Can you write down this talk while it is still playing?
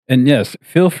And yes,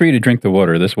 feel free to drink the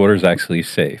water. This water is actually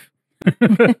safe.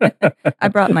 I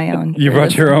brought my own. You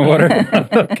brought your own water?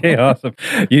 Okay, awesome.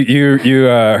 You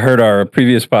heard our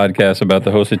previous podcast about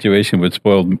the whole situation with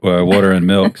spoiled water and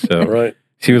milk. So right.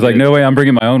 She was like, no way, I'm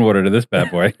bringing my own water to this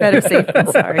bad boy. Better safe than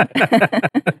sorry.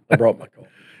 I brought my coffee.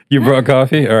 You brought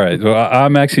coffee? All right. Well,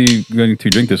 I'm actually going to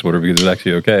drink this water because it's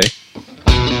actually okay.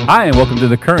 Hi, and welcome to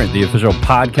The Current, the official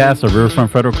podcast of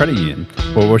Riverfront Federal Credit Union,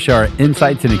 where we'll share our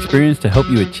insights and experience to help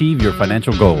you achieve your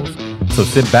financial goals. So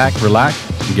sit back, relax,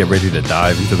 and get ready to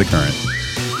dive into The Current.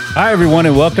 Hi, everyone,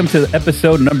 and welcome to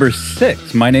episode number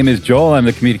 6. My name is Joel. I'm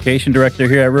the communication director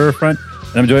here at Riverfront,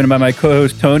 and I'm joined by my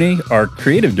co-host, Tony, our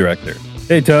creative director.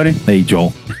 Hey, Tony. Hey,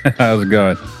 Joel. How's it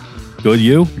going? Good,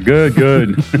 you?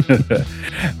 Good.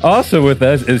 Also with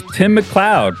us is Tim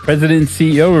McLeod, President and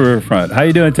CEO of Riverfront. How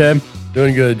you doing, Tim?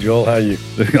 Doing good, Joel. How are you?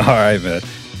 All right, man.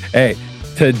 Hey,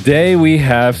 today we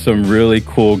have some really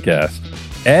cool guests.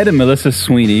 Ed and Melissa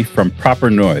Sweeney from Proper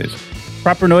Noise.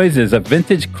 Proper Noise is a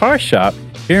vintage car shop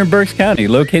here in Berks County,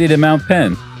 located in Mount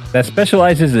Penn, that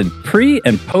specializes in pre-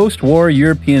 and post-war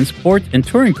European sports and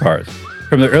touring cars,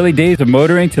 from the early days of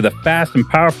motoring to the fast and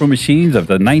powerful machines of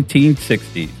the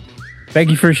 1960s. Thank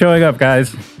you for showing up,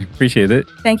 guys. Appreciate it.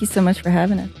 Thank you so much for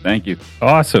having us. Thank you.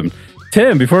 Awesome.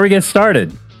 Tim, before we get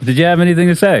started, did you have anything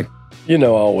to say? You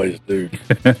know I always do.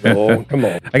 Joel, come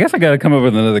on. I guess I got to come up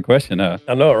with another question, huh?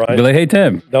 I know, right? Be like, hey,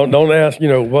 Tim. Don't ask,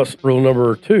 what's rule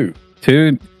number 2?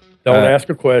 2? Don't ask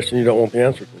a question you don't want the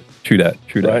answer to. True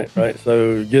that. Right.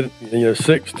 So get,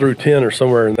 6 through 10 or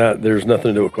somewhere in that, there's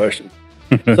nothing to do with questions.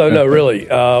 So no, really,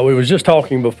 we was just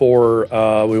talking before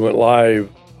we went live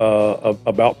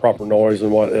about Proper Noise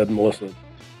and what Ed and Melissa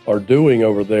are doing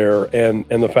over there, and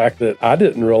the fact that I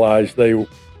didn't realize they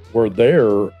were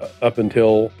there up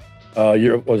until a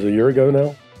year ago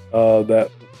now that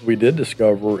we did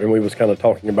discover, and we was kind of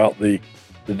talking about the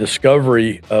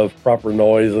discovery of Proper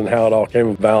Noise and how it all came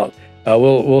about.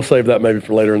 We'll save that maybe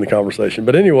for later in the conversation.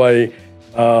 But anyway,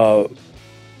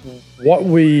 what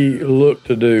we look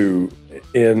to do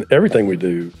in everything we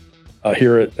do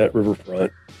here at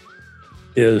Riverfront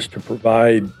is to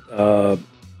provide a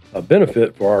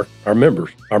benefit for our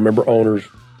members, our member owners,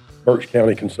 Berks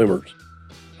County consumers.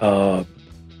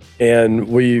 And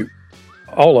we,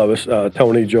 all of us,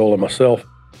 Tony, Joel, and myself,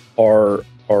 are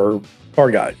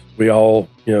car guys. We all,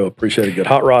 appreciate a good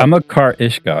hot rod. I'm a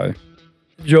car-ish guy.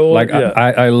 Joel,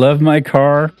 I love my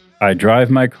car. I drive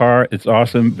my car. It's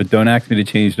awesome, but don't ask me to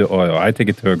change the oil. I take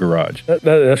it to a garage.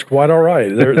 That's quite all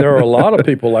right. There are a lot of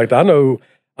people like that. I know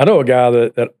a guy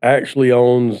that actually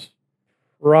owns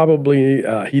probably,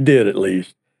 he did at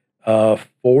least,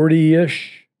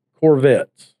 40-ish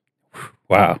Corvettes.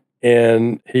 Wow.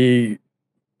 And he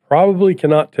probably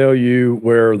cannot tell you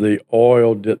where the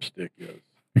oil dipstick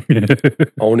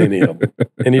is on any of them.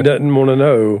 And he doesn't want to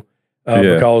know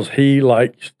because he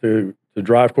likes to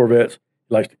drive Corvettes.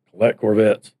 He likes to collect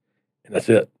Corvettes, and that's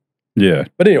it. Yeah.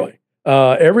 But anyway,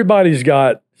 everybody's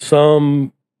got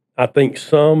some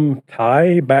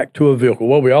tie back to a vehicle.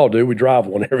 Well, we all do. We drive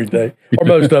one every day, or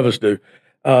most of us do.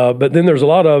 But then there's a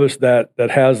lot of us that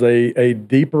has a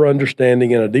deeper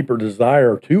understanding and a deeper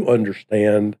desire to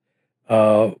understand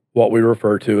what we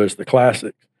refer to as the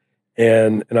classics.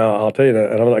 And I'll tell you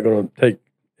that, and I'm not going to take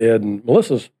Ed and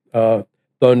Melissa's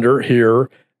thunder here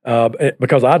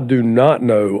because I do not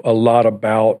know a lot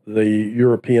about the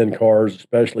European cars,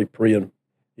 especially pre and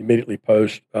immediately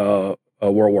post World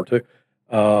War II.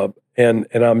 And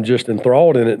I'm just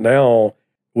enthralled in it now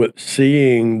with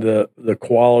seeing the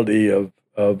quality of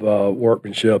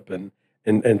workmanship and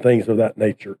things of that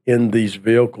nature in these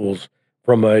vehicles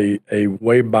from a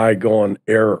way bygone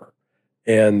era.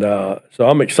 And so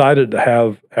I'm excited to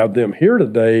have them here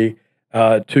today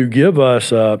to give us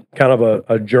kind of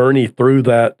a journey through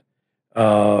that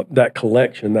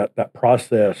collection, that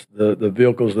process, the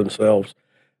vehicles themselves.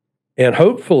 And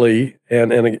hopefully,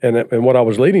 and what I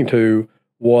was leading to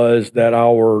was that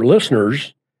our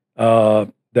listeners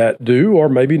that do, or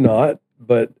maybe not,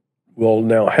 but will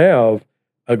now have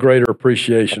a greater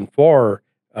appreciation for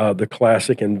the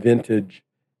classic and vintage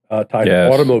type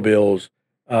of automobiles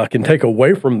can take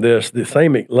away from this the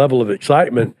same level of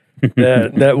excitement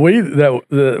that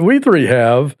we three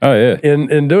have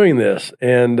in doing this.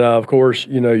 And of course,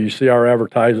 you see our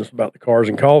advertisements about the cars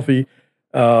and coffee.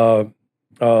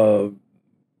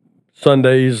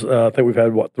 Sundays, I think we've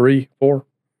had 3, 4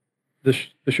 this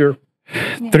year.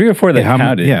 3 or 4 that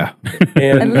counted. Yeah.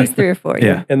 And at least 3 or 4.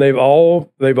 Yeah. And they've all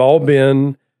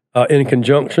been in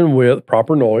conjunction with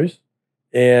Proper Noise,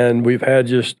 and we've had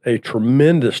just a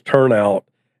tremendous turnout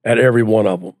at every one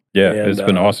of them. Yeah, and, it's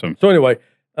been awesome. So anyway,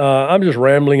 I'm just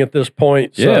rambling at this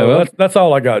point. So Yeah, well, that's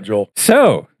all I got, Joel.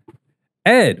 So,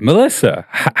 Ed, Melissa,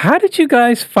 how did you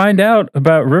guys find out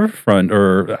about Riverfront,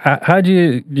 or how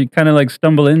did you kind of like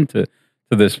stumble into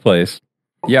this place?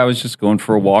 Yeah, I was just going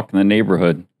for a walk in the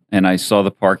neighborhood, and I saw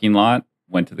the parking lot,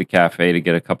 went to the cafe to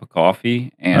get a cup of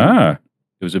coffee, and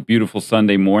it was a beautiful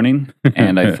Sunday morning,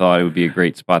 and I thought it would be a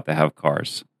great spot to have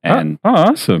cars. And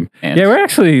awesome. Yeah, we're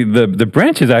actually, the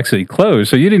branch is actually closed,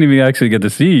 so you didn't even actually get to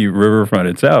see Riverfront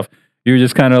itself. You were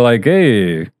just kind of like,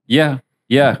 hey. Yeah,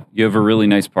 you have a really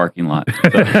nice parking lot.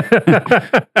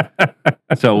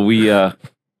 So we,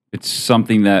 it's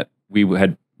something that we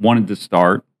had wanted to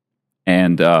start,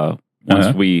 and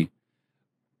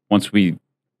once we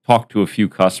talked to a few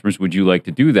customers, would you like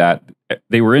to do that?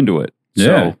 They were into it.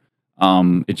 Yeah.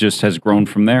 So it just has grown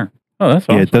from there. Oh, that's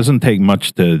awesome. Yeah, it doesn't take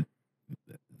much to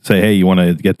say, hey, you want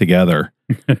to get together?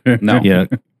 No. Yeah,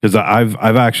 because I've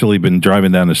actually been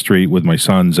driving down the street with my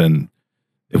sons, and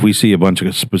if we see a bunch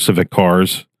of specific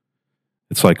cars,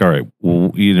 it's like, all right, well,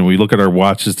 we look at our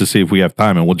watches to see if we have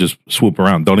time, and we'll just swoop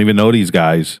around. Don't even know these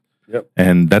guys. Yep.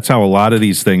 And that's how a lot of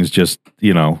these things just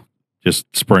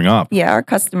spring up. Yeah, our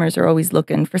customers are always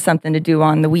looking for something to do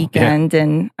on the weekend,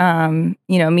 and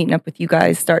meeting up with you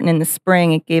guys starting in the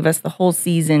spring, it gave us the whole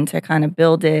season to kind of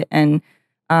build it, and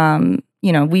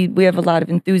we have a lot of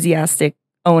enthusiastic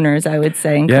owners, I would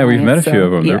say. Yeah, we've met a few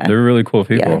of them. They're really cool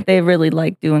people. Yeah, they really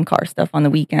like doing car stuff on the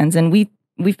weekends, and we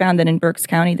found that in Berks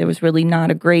County there was really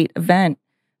not a great event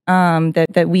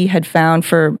that we had found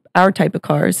for our type of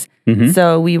cars. Mm-hmm.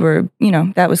 So we were,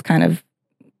 that was kind of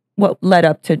what led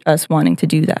up to us wanting to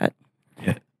do that.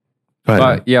 Yeah. Go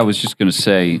ahead. I was just going to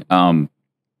say, a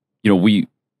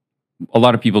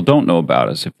lot of people don't know about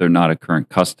us if they're not a current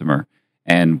customer,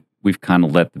 and we've kind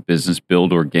of let the business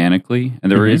build organically,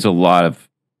 and there is a lot of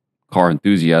car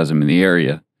enthusiasm in the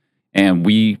area, and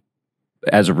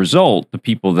as a result, the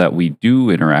people that we do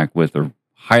interact with are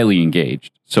highly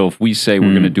engaged. So if we say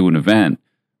we're going to do an event,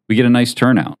 we get a nice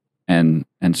turnout. And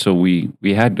so we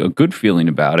had a good feeling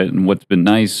about it. And what's been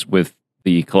nice with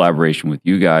the collaboration with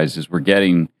you guys is we're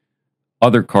getting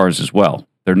other cars as well.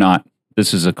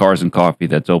 This is a Cars and Coffee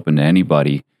that's open to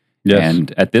anybody. Yes.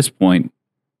 And at this point,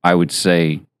 I would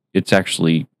say it's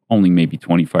actually only maybe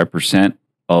 25%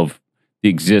 of the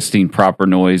existing Proper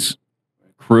Noise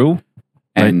crew.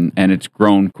 And it's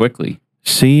grown quickly.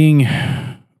 Seeing,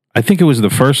 I think it was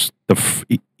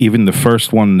even the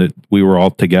first one that we were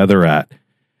all together at,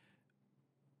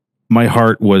 my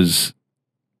heart was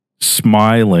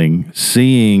smiling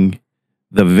seeing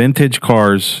the vintage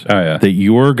cars that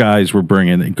your guys were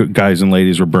bringing, guys and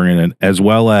ladies were bringing in, as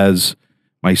well as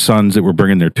my sons that were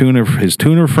bringing his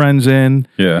tuner friends in.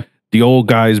 Yeah. The old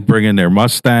guys bringing their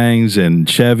Mustangs and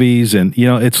Chevys. And,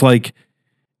 it's like,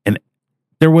 and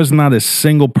there was not a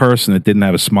single person that didn't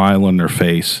have a smile on their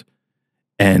face.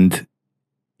 And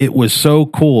it was so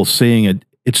cool seeing it.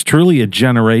 It's truly a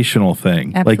generational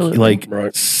thing. Absolutely. Like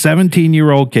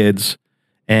 17-year-old kids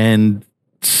and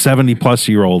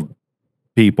 70-plus-year-old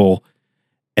people,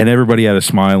 and everybody had a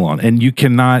smile on. And you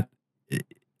cannot,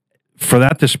 for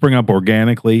that to spring up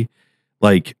organically,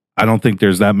 like, I don't think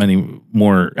there's that many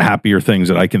more happier things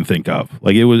that I can think of.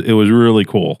 Like, it was really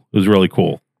cool. It was really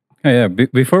cool. Oh, yeah.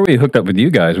 Before we hooked up with you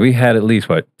guys, we had at least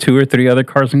 2 or 3 other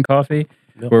Cars and Coffee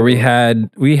where we had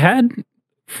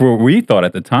for what we thought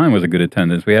at the time was a good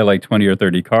attendance. We had like 20 or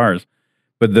 30 cars.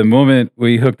 But the moment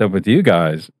we hooked up with you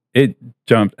guys, it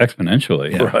jumped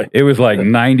exponentially. Yeah. Right. It was like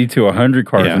 90 to 100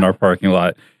 cars in our parking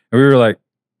lot. And we were like,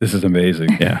 this is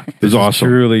amazing. Yeah. It was awesome.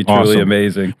 Truly Awesome.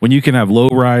 amazing. When you can have low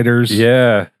riders.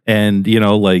 Yeah. And,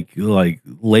 like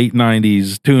late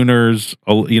 90s tuners,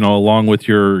 along with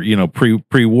your,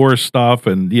 pre-war stuff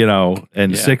and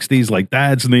 60s, like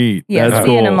that's neat. Yeah, that's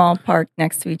seeing cool. them all parked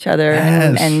next to each other.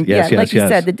 Yes. And Yes, like you yes.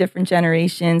 said, the different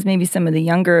generations, maybe some of the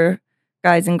younger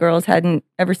guys and girls hadn't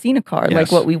ever seen a car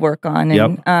like what we work on.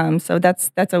 And so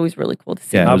that's always really cool to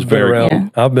see. Yeah, it was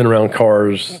I've been around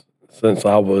cars since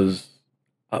I was,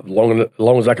 as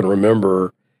long as I can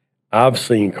remember. I've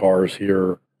seen cars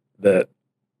here that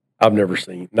I've never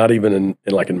seen, not even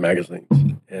in magazines.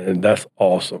 And that's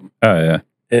awesome. Oh, yeah.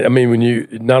 And I mean, when you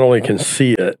not only can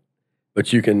see it,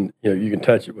 but you can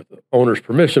touch it with the owner's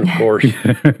permission, of course.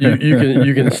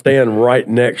 you can stand right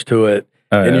next to it,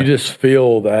 and you just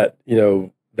feel that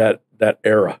that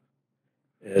era.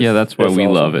 That's why we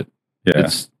love it. Yeah.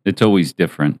 It's always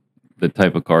different. The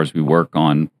type of cars we work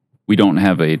on, we don't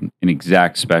have an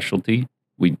exact specialty.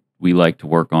 We like to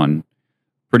work on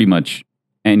pretty much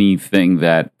anything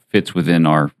that fits within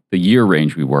the year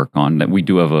range we work on. That we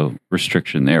do have a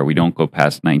restriction there. We don't go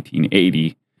past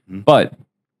 1980, but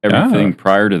everything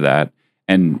prior to that.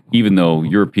 And even though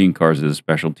European cars is a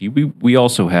specialty, we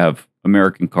also have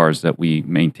American cars that we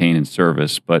maintain and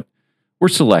service, but we're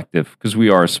selective because we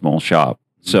are a small shop.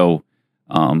 So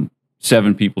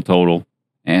 7 people total,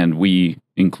 and we,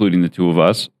 including the 2 of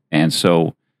us. And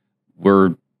so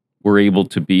we're able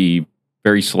to be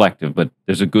very selective, but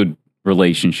there's a good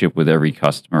relationship with every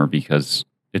customer because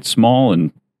it's small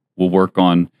and we'll work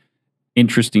on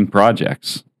interesting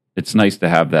projects. It's nice to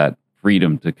have that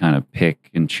freedom to kind of pick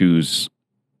and choose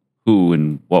who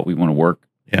and what we want to work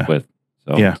with.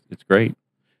 So it's great.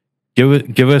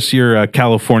 Give us your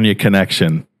California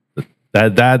connection.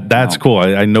 That's cool.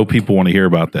 I know people want to hear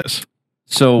about this.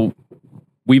 So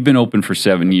we've been open for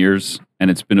 7 years,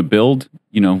 and it's been a build.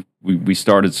 We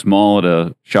started small at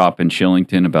a shop in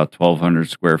Shillington, about 1,200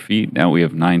 square feet. Now we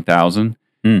have 9,000.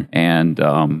 And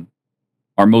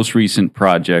our most recent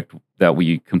project that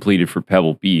we completed for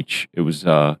Pebble Beach, it was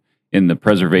in the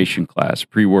preservation class,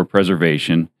 pre-war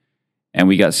preservation, and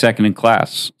we got second in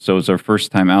class. So it was our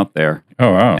first time out there.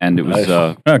 Oh, wow. And it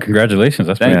was... congratulations.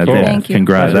 That's pretty cool. Thank you.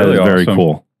 Congrats. That is very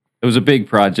cool. It was a big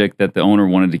project that the owner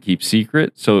wanted to keep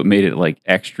secret, so it made it like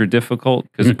extra difficult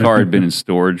because the car had been in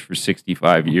storage for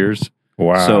 65 years.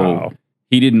 Wow. So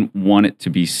he didn't want it to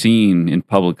be seen in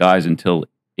public eyes until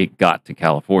it got to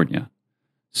California.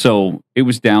 So it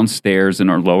was downstairs in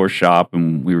our lower shop,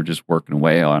 and we were just working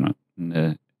away on it.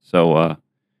 And, so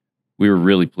we were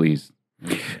really pleased.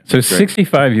 So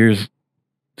 65 years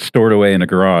stored away in a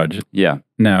garage. Yeah.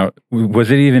 Now,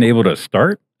 was it even able to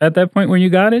start at that point when you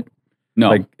got it? No.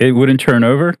 Like it wouldn't turn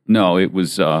over? No, it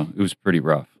was pretty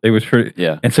rough. It was pretty.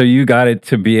 Yeah. And so you got it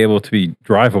to be able to be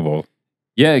drivable.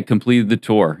 Yeah, it completed the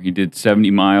tour. He did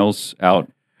 70 miles up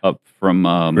from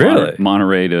Really?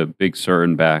 Monterey to Big Sur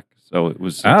and back. So it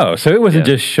was. Oh, so it wasn't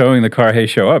just showing the car, hey,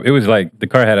 show up. It was like the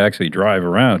car had to actually drive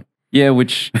around. Yeah,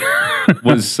 which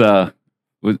was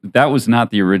that was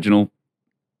not the original.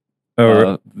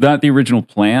 Not the original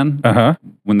plan.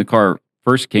 When the car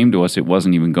first came to us, it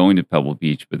wasn't even going to Pebble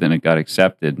Beach, but then it got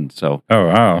accepted, and so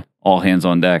all hands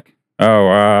on deck. Oh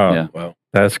wow! Yeah. Wow,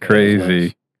 that's crazy.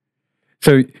 Nice.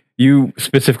 So you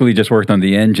specifically just worked on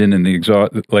the engine and the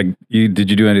exhaust. Like, did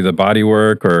you do any of the body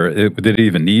work, or did it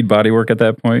even need body work at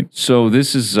that point? So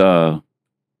this is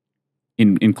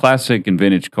in classic and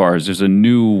vintage cars. There's a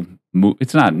new.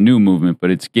 It's not new movement,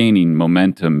 but it's gaining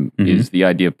momentum. Is the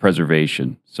idea of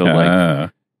preservation. So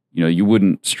you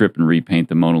wouldn't strip and repaint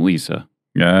the Mona Lisa.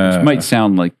 Which might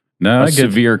sound like a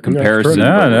severe comparison.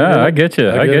 No, I get you.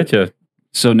 I get you.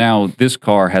 So now this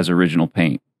car has original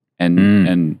paint,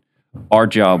 and our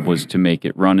job was to make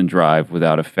it run and drive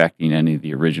without affecting any of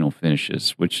the original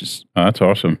finishes, which is that's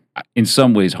awesome. In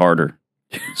some ways harder.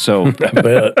 So I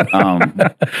bet.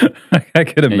 I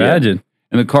could imagine. Yeah.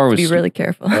 And the car was be really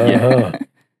careful.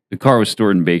 The car was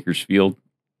stored in Bakersfield,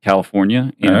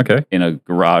 California, in a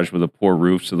garage with a poor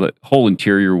roof, so the whole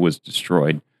interior was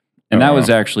destroyed. And that was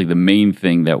actually the main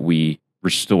thing that we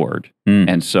restored.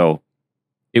 And so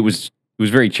it was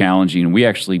very challenging. And we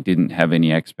actually didn't have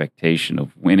any expectation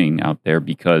of winning out there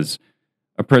because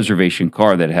a preservation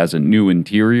car that has a new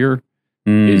interior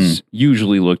is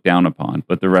usually looked down upon,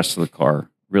 but the rest of the car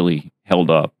really held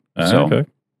up. And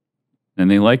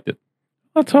they liked it.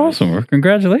 That's awesome. Well,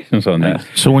 congratulations on that.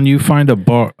 So when you find a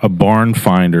barn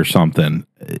find or something,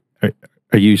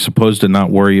 are you supposed to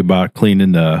not worry about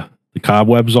cleaning the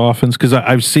cobwebs often? Because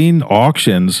I've seen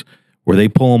auctions where they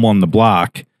pull them on the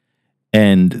block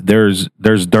and there's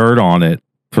dirt on it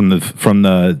from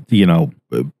the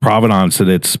provenance that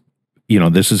it's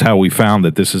this is how we found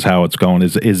it, this is how it's going.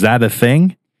 Is that a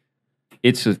thing?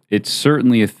 It's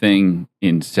certainly a thing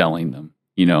in selling them.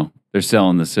 They're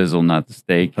selling the sizzle, not the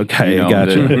steak. Okay,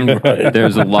 gotcha.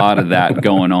 There's a lot of that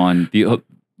going on.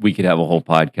 We could have a whole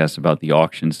podcast about the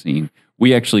auction scene.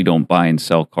 We actually don't buy and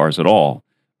sell cars at all,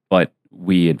 but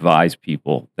we advise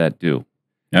people that do.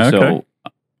 Okay. So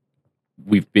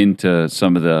we've been to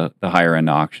some of the higher end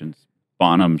auctions,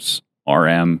 Bonham's,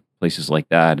 RM, places like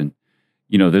that. And,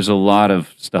 there's a lot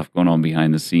of stuff going on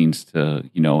behind the scenes to,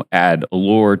 add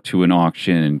allure to an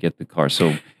auction and get the car.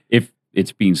 So if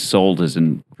it's being sold as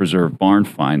a preserved barn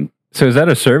find. So is that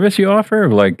a service you offer?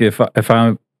 Like if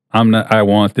I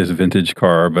want this vintage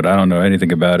car, but I don't know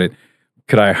anything about it,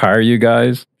 could I hire you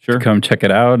guys to come check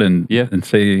it out and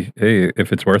say, hey,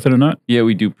 if it's worth it or not? Yeah,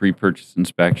 we do pre-purchase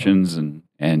inspections and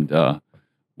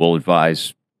we'll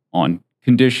advise on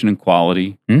condition and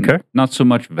quality. Okay. Not so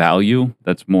much value.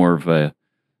 That's more of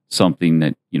something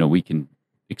that, we can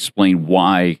explain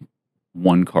why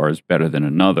one car is better than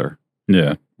another.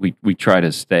 Yeah. We try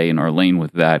to stay in our lane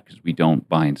with that because we don't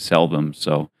buy and sell them.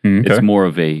 So Okay. it's more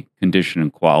of a condition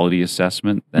and quality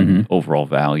assessment than overall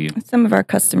value. Some of our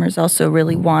customers also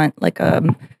really want like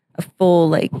a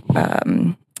full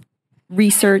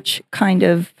research kind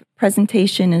of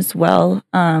presentation as well.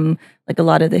 Like a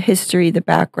lot of the history, the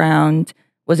background.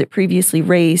 Was it previously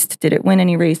raced? Did it win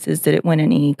any races? Did it win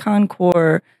any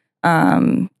concours?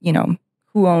 Who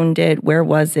owned it? Where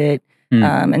was it?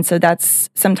 And so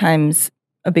that's sometimes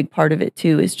a big part of it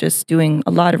too, is just doing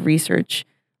a lot of research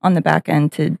on the back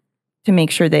end to make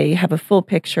sure they have a full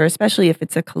picture, especially if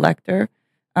it's a collector,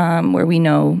 where we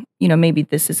know, maybe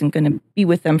this isn't going to be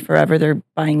with them forever. They're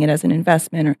buying it as an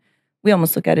investment, or we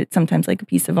almost look at it sometimes like a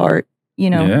piece of art,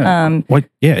 Yeah.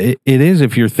 It is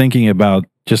if you're thinking about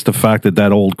just the fact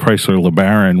that old Chrysler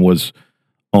LeBaron was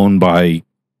owned by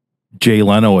Jay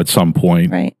Leno at some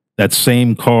point. Right. That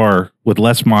same car with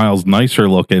less miles, nicer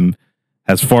looking,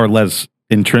 has far less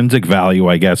intrinsic value,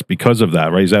 I guess, because of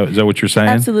that, right? Is that what you're saying?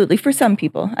 Absolutely. For some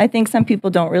people, I think some people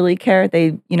don't really care.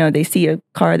 They see a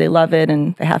car, they love it,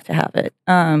 and they have to have it.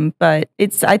 But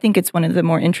I think it's one of the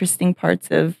more interesting parts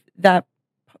of that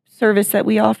service that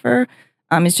we offer,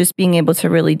 is just being able to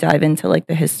really dive into like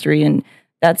the history, and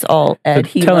that's all Ed.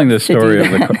 So telling the story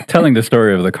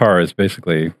of the car is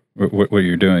basically what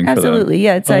you're doing. Absolutely,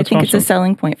 yeah. I think it's a awesome.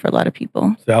 selling point for a lot of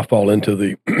people. So I fall into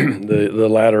the the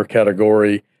latter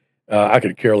category. I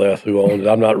could care less who owns it.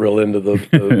 I'm not real into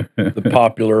the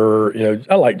popular.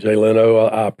 I like Jay Leno.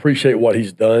 I appreciate what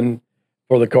he's done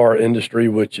for the car industry,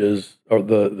 or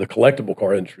the collectible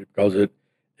car industry, because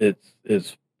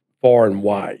it's far and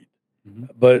wide. Mm-hmm.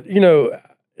 But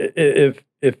if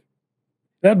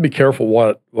I have to be careful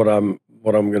what I'm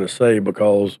going to say,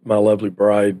 because my lovely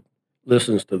bride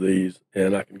listens to these,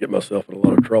 and I can get myself in a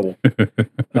lot of trouble.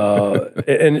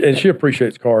 And she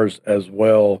appreciates cars as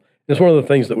well. It's one of the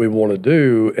things that we want to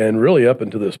do, and really up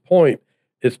until this point,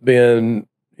 it's been,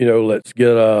 let's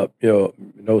get a,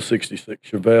 66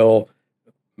 Chevelle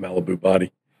Malibu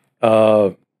body,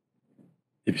 if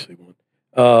you see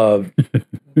one,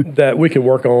 that we can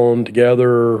work on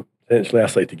together. Essentially, I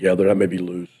say together, that may be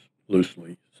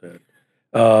loosely said.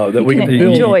 That we can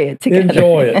enjoy it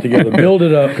together, build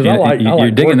it up. Because I like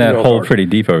you're digging that hole pretty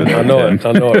deep over there. I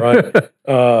know it,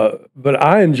 right? But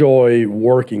I enjoy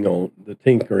working on the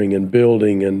tinkering and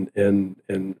building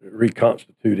and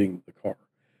reconstituting the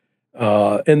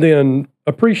car, and then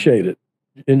appreciate it,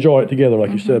 enjoy it together,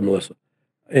 like you said, Melissa,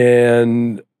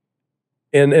 and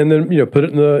then put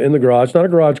it in the garage. Not a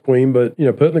garage queen, but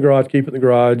put it in the garage, keep it in the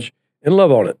garage, and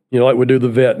love on it. Like we do the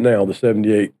Vet now, the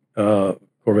 '78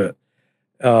 Corvette.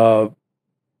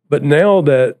 But now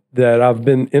that I've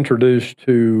been introduced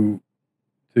to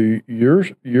your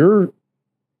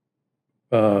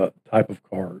type of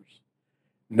cars,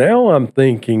 now I'm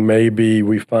thinking maybe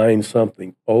we find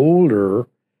something older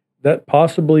that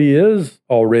possibly is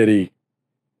already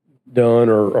done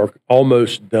or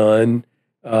almost done,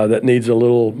 that needs a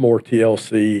little more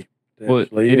TLC. Well,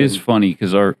 it is funny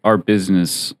because our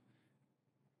business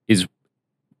is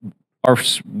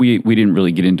we didn't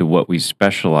really get into what we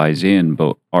specialize in,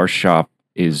 but our shop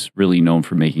is really known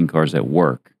for making cars that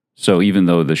work. So even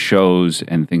though the shows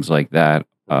and things like that,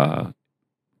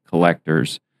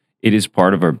 collectors, it is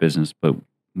part of our business, but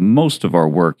most of our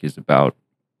work is about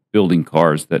building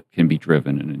cars that can be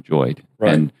driven and enjoyed.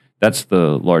 Right. And that's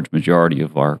the large majority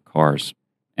of our cars.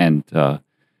 And,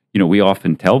 we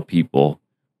often tell people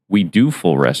we do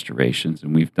full restorations,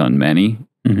 and we've done many,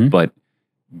 but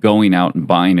going out and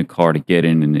buying a car to get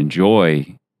in and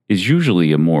enjoy is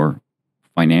usually a more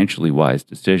financially wise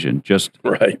decision. Just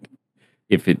right.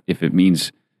 If it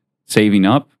means saving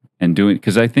up and doing,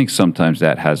 because I think sometimes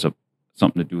that has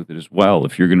something to do with it as well.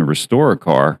 If you're going to restore a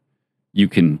car, you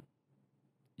can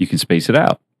space it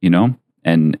out,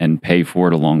 and pay for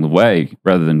it along the way,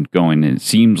 rather than going, and it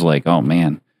seems like, oh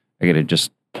man, I got to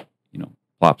just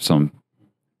plop some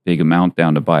big amount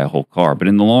down to buy a whole car. But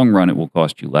in the long run, it will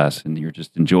cost you less, and you're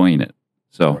just enjoying it.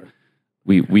 So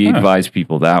we advise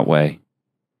people that way.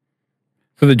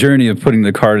 So the journey of putting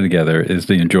the car together is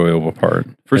the enjoyable part.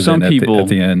 For some people, at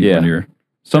the end, when you're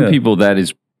people, that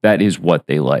is what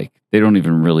they like. They don't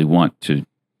even really want to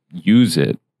use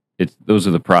it. Those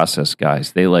are the process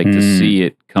guys. They like to see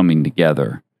it coming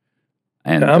together.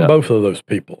 And I'm both of those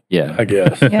people. Yeah, I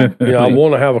guess. Yeah. I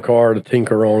want to have a car to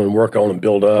tinker on and work on and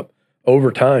build up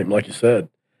over time, like you said.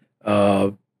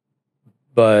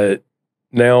 But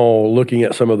now looking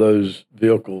at some of those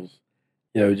vehicles,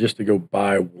 just to go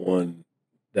buy one,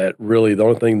 that really the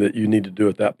only thing that you need to do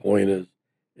at that point is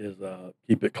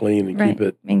keep it clean and keep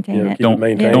it maintain it. Keep it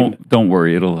maintained. Don't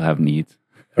worry, it'll have needs.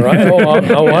 Right?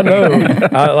 I know.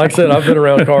 Like I said, I've been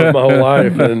around cars my whole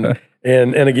life,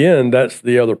 and again, that's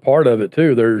the other part of it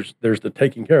too. There's the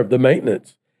taking care of. The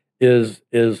maintenance is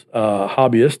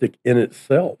hobbyistic in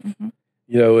itself. Mm-hmm.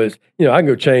 I can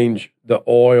go change the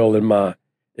oil in my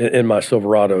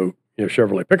Silverado,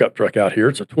 Chevrolet pickup truck out here.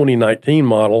 It's a 2019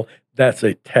 model. That's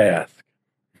a task.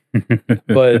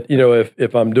 But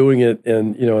if I'm doing it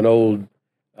in an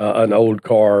old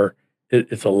car,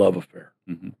 it's a love affair.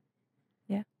 Mm-hmm.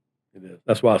 Yeah, it is.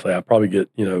 That's why I say I probably get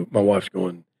my wife's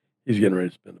going. He's getting ready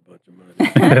to spend a bunch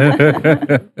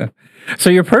of money. So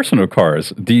your personal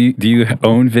cars, do you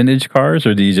own vintage cars,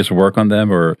 or do you just work on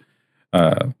them, or?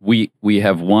 We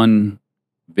have one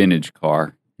vintage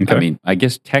car. Okay. I mean, I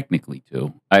guess technically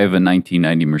two. I have a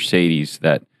 1990 Mercedes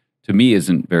that to me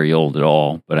isn't very old at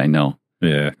all, but I know.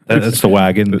 Yeah, That's the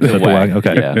wagon. The wagon.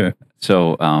 Okay. Yeah.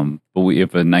 So, but we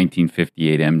have a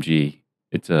 1958 MG.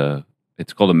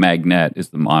 It's called a Magnet is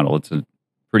the model. It's a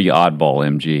pretty oddball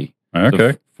MG. Okay.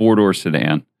 It's a 4-door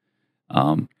sedan.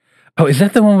 Oh, is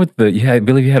that the one with I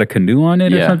believe you had a canoe on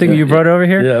it or Yeah. something you brought over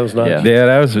here? Yeah, it was nice. Yeah. Yeah,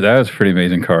 that was a pretty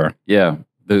amazing car. Yeah.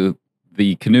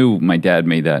 The canoe, my dad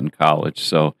made that in college.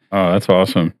 So Oh, that's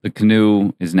awesome. the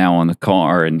canoe is now on the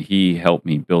car, and he helped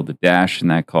me build the dash in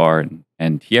that car.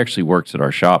 And he actually works at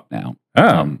our shop now.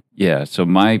 Oh, Yeah. So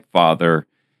my father,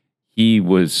 he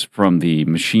was from the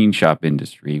machine shop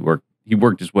industry. He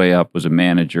worked his way up, was a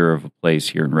manager of a place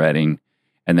here in Reading.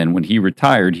 And then when he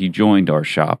retired, he joined our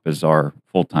shop as our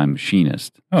full-time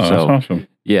machinist. oh, So, that's awesome.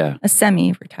 yeah. a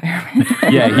semi-retirement.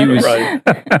 Yeah, he was. Right.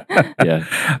 Yeah.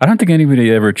 I don't think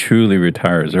anybody ever truly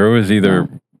retires. They're always either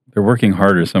they're working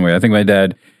harder some way. I think my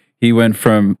dad, he went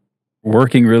from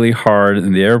working really hard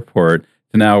in the airport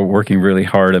to now working really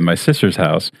hard at my sister's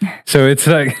house. So it's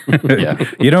like, Yeah.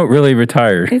 you don't really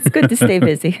retire. It's good to stay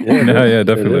busy. No, yeah, It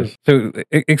definitely. is. So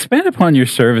expand upon your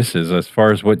services as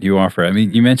far as what you offer. I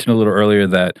mean, you mentioned a little earlier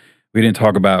that we didn't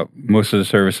talk about most of the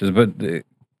services, but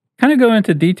kind of go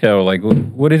into detail. Like,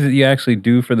 what is it you actually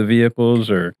do for the vehicles,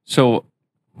 or? So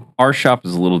our shop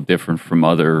is a little different from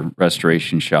other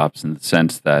restoration shops in the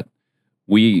sense that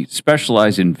we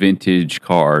specialize in vintage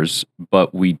cars,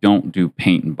 but we don't do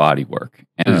paint and body work.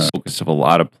 And it's the focus of a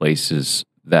lot of places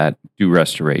that do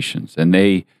restorations. And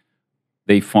they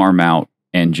farm out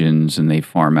engines, and they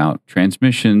farm out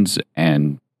transmissions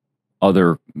and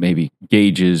other maybe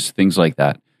gauges, things like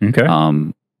that. Okay.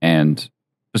 And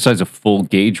besides a full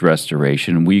gauge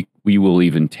restoration, we will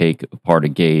even take apart a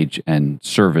gauge and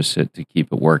service it to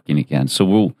keep it working again.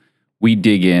 So we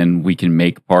dig in. We can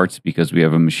make parts because we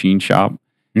have a machine shop,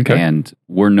 Okay. and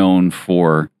we're known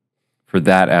for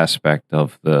that aspect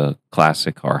of the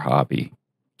classic car hobby,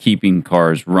 keeping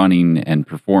cars running and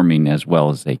performing as well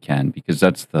as they can. Because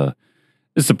that's the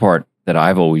part that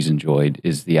I've always enjoyed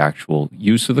is the actual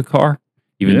use of the car,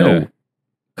 even though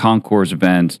concours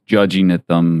events, judging at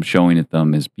them, showing at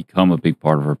them has become a big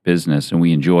part of our business, and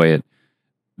we enjoy it.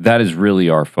 That is really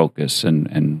our focus.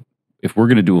 And if we're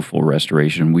going to do a full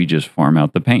restoration, we just farm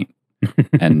out the paint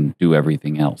and do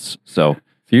everything else. So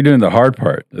you're doing the hard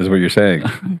part, is what you're saying.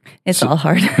 It's all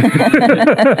hard.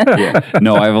 yeah,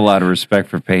 no, I have a lot of respect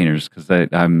for painters because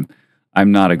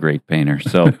I'm not a great painter.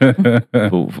 So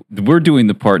we're doing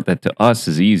the part that to us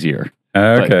is easier.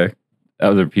 Okay.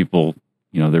 Other people,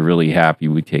 they're really happy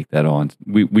we take that on.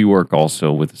 We work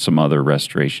also with some other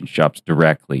restoration shops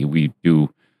directly. We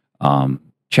do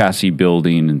chassis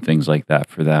building and things like that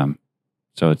for them.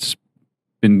 So it's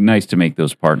been nice to make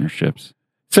those partnerships.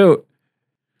 So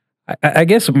I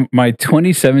guess my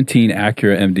 2017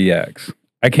 Acura MDX,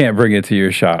 I can't bring it to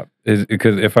your shop is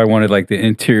because if I wanted like the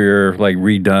interior like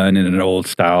redone in an old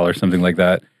style or something like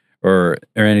that, or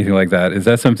anything like that, is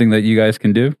that something that you guys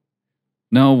can do?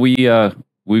 No, we have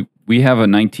a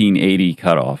 1980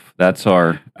 cutoff. That's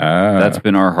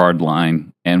been our hard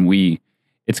line, and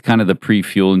it's kind of the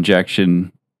pre-fuel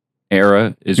injection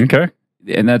era Okay.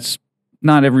 and that's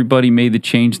not everybody made the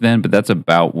change then, but that's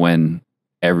about when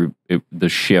the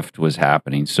shift was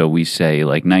happening. So we say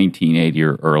like 1980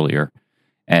 or earlier,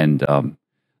 and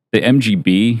the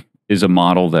MGB is a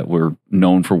model that we're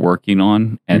known for working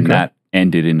on, and that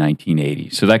ended in 1980.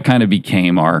 So that kind of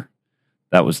became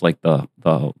that was like the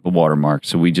watermark.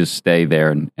 So we just stay there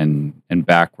and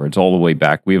backwards, all the way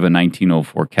back. We have a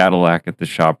 1904 Cadillac at the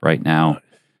shop right now.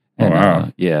 And,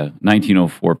 wow.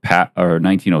 1904 or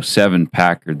 1907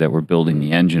 Packard that we're building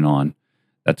the engine on.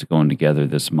 That's going together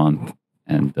this month.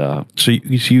 And so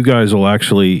you guys will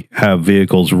actually have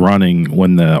vehicles running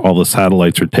when all the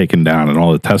satellites are taken down and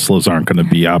all the Teslas aren't going to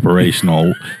be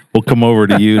operational. We'll come over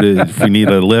to you if we need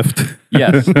a lift.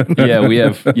 yes, yeah, we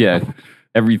have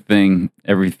everything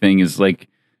is like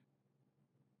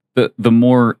the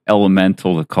more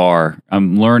elemental the car,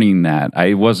 I'm learning that.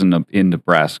 I wasn't into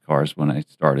brass cars when I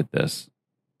started this.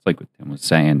 It's like what Tim was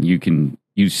saying.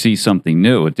 You see something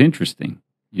new. It's interesting.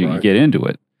 You get into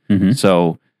it. Mm-hmm.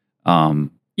 So,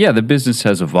 the business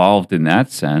has evolved in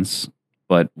that sense,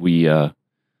 but we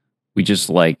just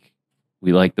like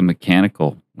the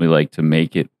mechanical. We like to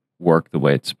make it work the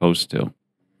way it's supposed to.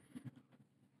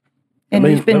 And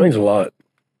that means a lot.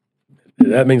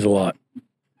 That means a lot.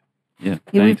 Yeah,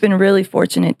 we've been really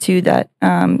fortunate too that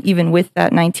even with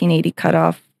that 1980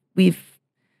 cutoff, the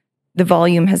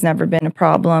volume has never been a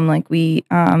problem. Like we've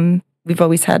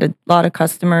always had a lot of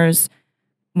customers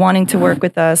wanting to work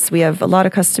with us. We have a lot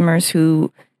of customers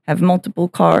who have multiple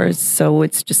cars, so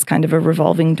it's just kind of a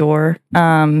revolving door.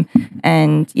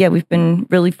 We've been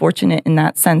really fortunate in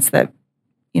that sense that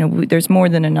there's more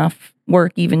than enough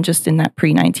work even just in that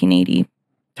pre-1980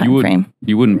 time frame.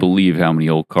 You wouldn't believe how many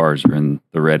old cars are in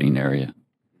the Reading area.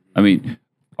 I mean,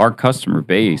 our customer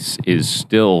base is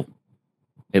still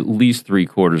at least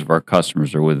 3/4 of our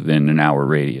customers are within an hour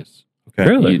radius. Okay.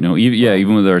 Really?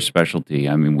 Even with our specialty.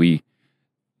 I mean,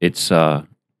 it's a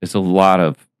lot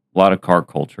of car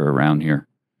culture around here.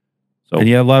 So, and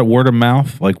you have a lot of word of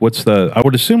mouth. Like, I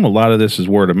would assume a lot of this is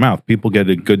word of mouth. People get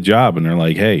a good job and they're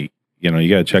like, hey, you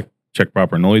got to check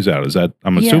proper noise out.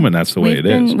 I'm assuming that's the way it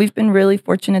is. We've been really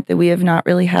fortunate that we have not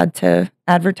really had to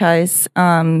advertise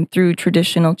through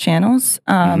traditional channels.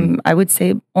 I would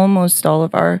say almost all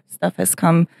of our stuff has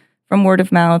come from word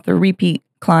of mouth or repeat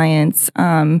clients.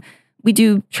 We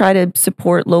do try to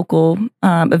support local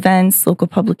events, local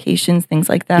publications, things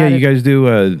like that. Yeah, you guys do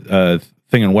a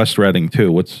thing in West Reading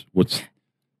too. What's?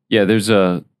 Yeah, there's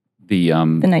the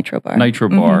Nitro Bar. Nitro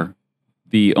Bar.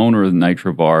 The owner of the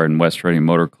Nitro Bar in West Reading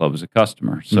Motor Club is a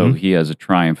customer, so he has a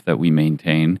Triumph that we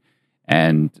maintain,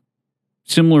 and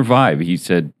similar vibe. He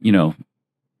said,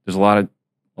 there's a lot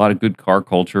of good car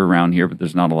culture around here, but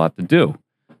there's not a lot to do.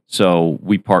 So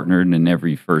we partnered, and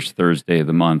every first Thursday of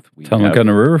the month, we tell them to come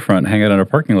to Riverfront, hang out in a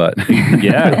parking lot.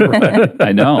 Yeah,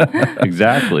 I know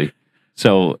exactly.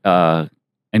 So,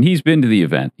 and he's been to the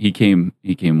event. He came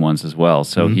once as well.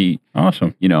 So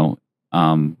awesome.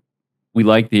 We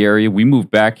like the area. We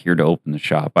moved back here to open the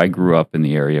shop. I grew up in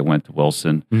the area, went to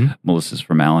Wilson. Melissa's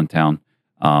from Allentown.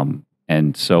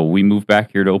 And so we moved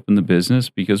back here to open the business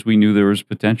because we knew there was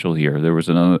potential here. There was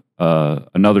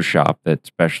another shop that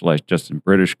specialized just in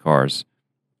British cars.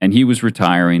 And he was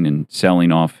retiring and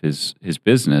selling off his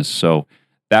business. So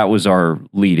that was our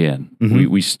lead in.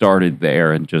 We started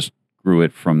there and just grew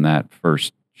it from that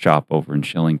first shop over in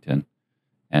Shillington.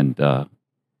 And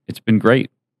it's been great.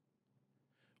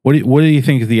 What do you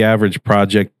think the average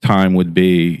project time would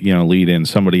be? Lead in.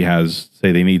 Somebody has,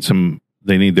 say, they need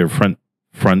their front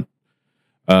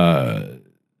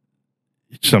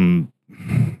some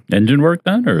engine work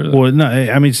done, or no?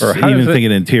 I mean, even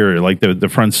thinking interior, like the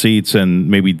front seats and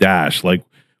maybe dash. Like,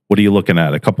 what are you looking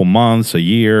at? A couple months, a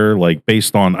year? Like,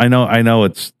 based on I know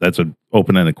that's an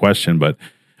open-ended question, but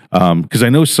because I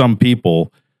know some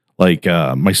people, like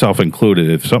myself included,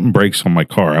 if something breaks on my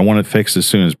car, I want it fixed as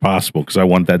soon as possible because I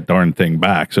want that darn thing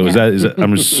back. So is that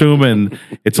I'm assuming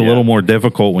it's a little more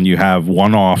difficult when you have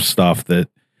one-off stuff that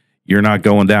you're not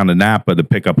going down to Napa to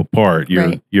pick up a part.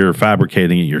 You're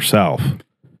fabricating it yourself.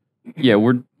 Yeah,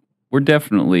 we're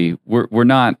definitely we're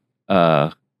not.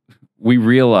 We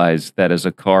realize that as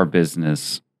a car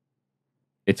business,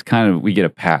 it's kind of we get a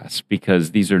pass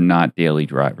because these are not daily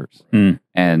drivers,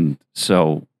 and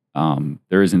so.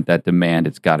 There isn't that demand.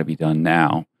 It's got to be done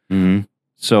now.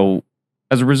 So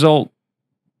as a result,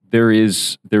 there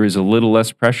is a little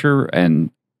less pressure,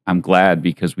 and I'm glad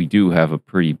because we do have a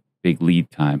pretty big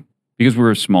lead time because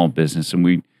we're a small business and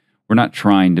we're not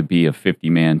trying to be a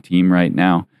 50-man team right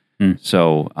now.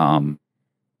 So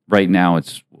right now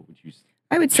it's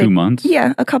I would say 2 months.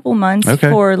 Yeah, a couple months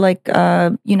for like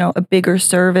a bigger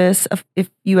service. If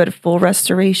you had a full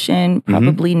restoration,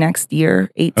 probably next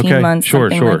year, 18 months,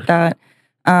 something like that.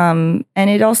 And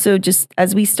it also just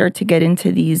as we start to get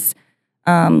into these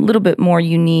little bit more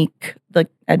unique, like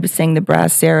Ed was saying, the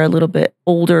brass era, a little bit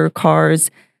older cars,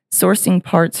 sourcing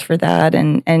parts for that,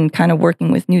 and kind of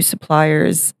working with new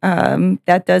suppliers,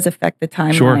 that does affect the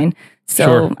timeline.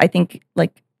 So I think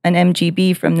like an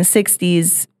MGB from the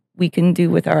 60s. We can do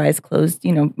with our eyes closed,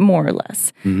 more or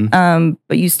less.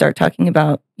 But you start talking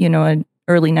about, an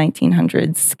early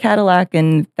 1900s Cadillac,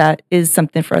 and that is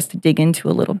something for us to dig into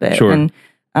a little bit.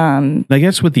 And I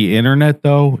guess with the internet,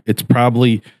 though, you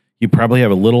probably have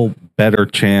a little better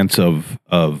chance of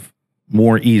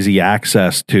more easy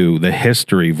access to the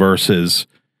history versus,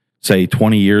 say,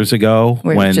 20 years ago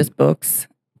where it's just books,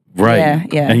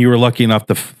 right? Yeah. And you were lucky enough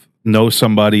to know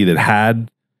somebody that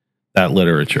had that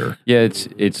literature. Yeah,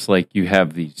 it's like you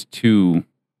have these two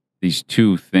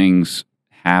things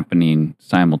happening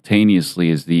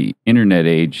simultaneously as the internet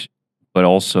age, but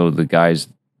also the guys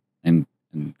and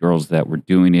girls that were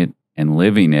doing it and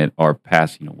living it are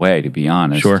passing away, to be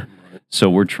honest. Sure. So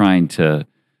we're trying to,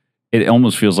 it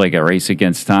almost feels like a race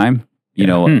against time. You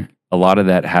know, a lot of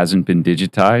that hasn't been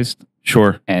digitized.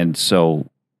 Sure. And so,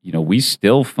 you know, we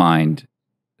still find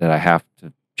that I have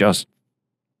to just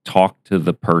talk to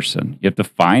the person. You have to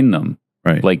find them.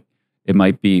 Right. Like, it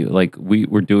might be like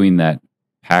we're doing that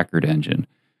Packard engine,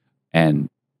 and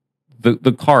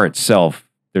the car itself,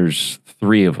 there's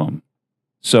 3 of them.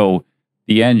 So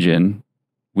the engine,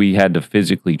 we had to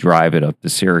physically drive it up to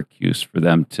Syracuse for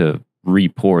them to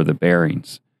re-pour the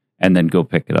bearings and then go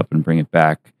pick it up and bring it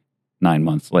back 9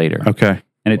 months later. Okay.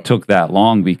 And it took that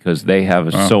long because they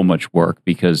have so much work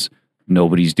because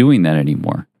nobody's doing that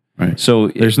anymore. Right. So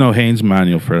there's no Haynes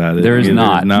manual for that. There's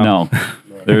not. No,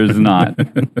 there's not.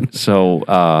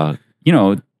 So, you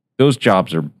know, those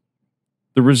jobs are,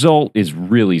 the result is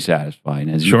really satisfying,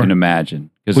 as you can imagine.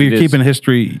 Well, you're keeping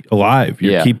history alive.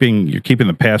 You're keeping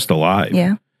the past alive.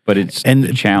 Yeah. But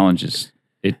the challenge is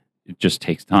it just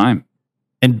takes time.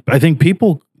 And I think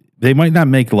people, they might not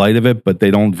make light of it, but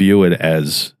they don't view it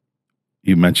as,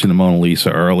 you mentioned the Mona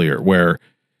Lisa earlier, where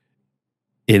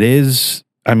it is,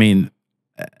 I mean,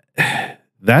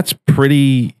 that's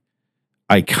pretty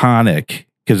iconic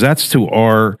because that's to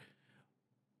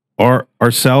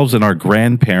ourselves and our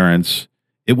grandparents.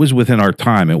 It was within our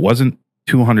time. It wasn't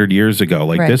 200 years ago.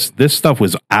 Like this stuff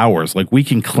was ours. Like we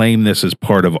can claim this as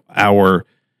part of our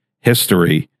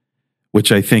history,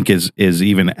 which I think is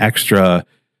even extra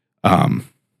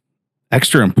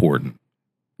important.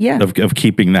 Yeah. Of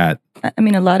keeping that. I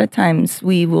mean, a lot of times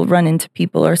we will run into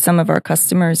people or some of our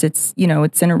customers, it's, you know,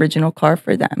 it's an original car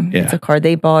for them. Yeah. It's a car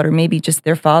they bought, or maybe just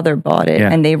their father bought it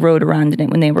and they rode around in it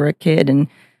when they were a kid. And,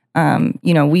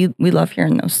 you know, we love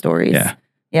hearing those stories. Yeah.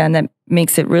 Yeah. And that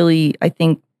makes it really, I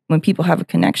think when people have a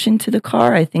connection to the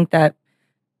car, I think that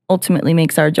ultimately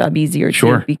makes our job easier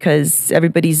too, because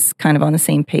everybody's kind of on the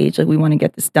same page. Like we want to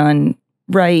get this done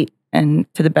right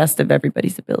and to the best of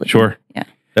everybody's ability. Sure. Yeah.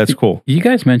 That's cool. You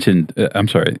guys mentioned, I'm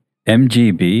sorry,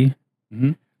 MGB.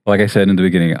 Mm-hmm. Like I said in the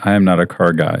beginning, I am not a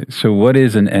car guy. So what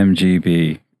is an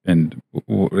MGB? And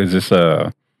is this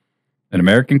an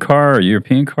American car or a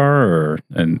European car?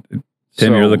 And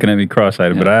Tim, you're looking at me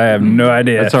cross-eyed, but I have no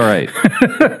idea. That's all right.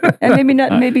 And maybe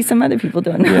not. Maybe some other people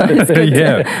don't know.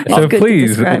 Yeah. So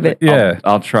please, to describe it. Yeah.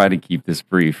 I'll try to keep this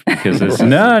brief because this is,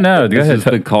 no. This is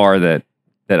the car that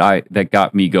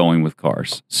got me going with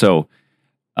cars. So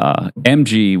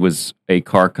MG was a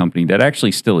car company that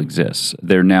actually still exists.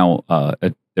 They're now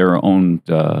they're owned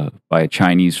by a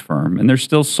Chinese firm, and they're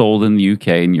still sold in the UK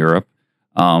and Europe.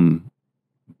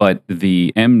 But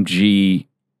the MG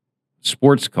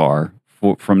sports car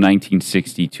from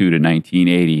 1962 to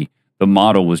 1980, the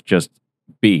model was just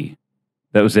B.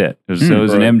 That was it. It was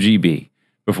an MGB.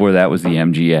 Before that was the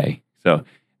MGA. So,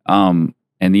 and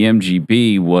the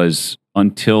MGB was,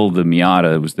 until the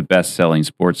Miata, it was the best-selling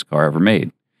sports car ever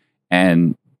made.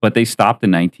 But they stopped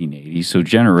in 1980. So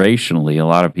generationally, a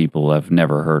lot of people have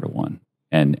never heard of one.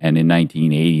 And in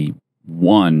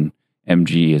 1981,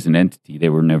 MG as an entity, they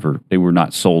were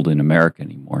not sold in America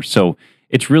anymore. So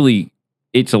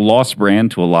it's a lost brand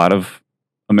to a lot of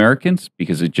Americans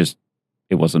because it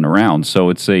wasn't around. So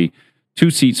it's a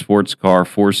 2-seat sports car,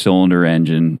 4-cylinder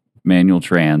engine, manual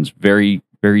trans, very,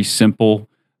 very simple,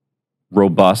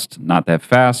 robust, not that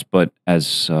fast, but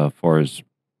as far as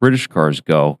British cars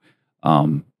go,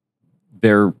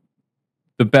 they're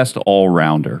the best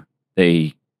all-rounder.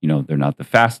 They're not the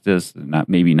fastest,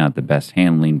 maybe not the best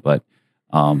handling, but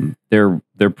they're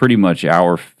pretty much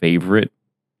our favorite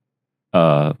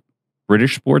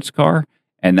British sports car,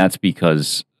 and that's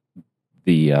because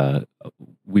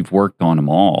we've worked on them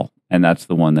all, and that's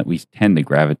the one that we tend to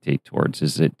gravitate towards.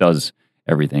 Is it does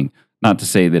everything. Not to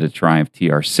say that a Triumph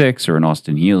TR6 or an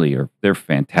Austin Healey they're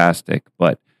fantastic,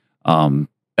 but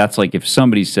that's like if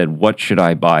somebody said, "What should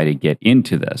I buy to get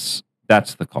into this?"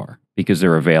 That's the car because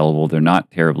they're available. They're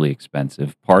not terribly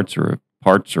expensive. Parts are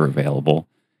available,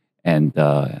 and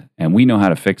we know how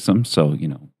to fix them. So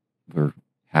we're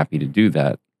happy to do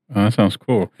that. Oh, that sounds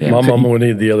cool. Yeah. My mama would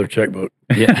need the other checkbook.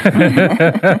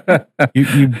 Yeah.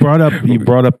 you brought up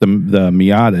the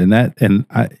Miata and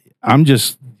I'm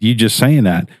just saying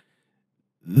that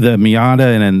the Miata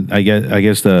and then I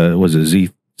guess was a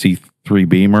Z3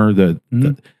 Beamer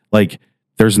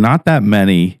there's not that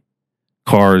many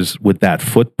cars with that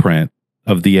footprint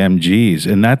of the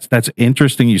MGs, and that's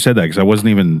interesting you said that because I wasn't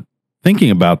even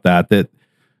thinking about that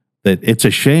it's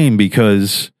a shame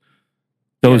because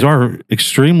Those are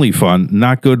extremely fun.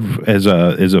 Not good as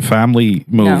a family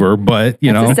mover, but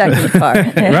That's a second car.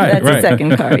 That's a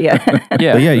second car. Yeah.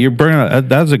 Yeah. But yeah, you're bringing.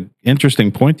 That's an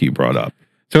interesting point that you brought up.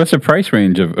 So what's the price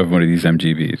range of one of these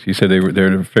MGBs? You said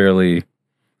they're fairly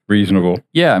reasonable.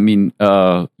 Yeah, I mean,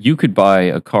 you could buy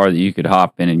a car that you could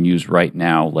hop in and use right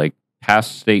now, like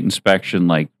past state inspection,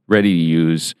 like ready to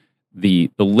use.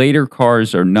 The later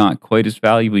cars are not quite as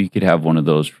valuable. You could have one of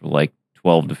those for like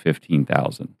 12 to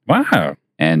 15,000. Wow.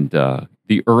 And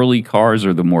the early cars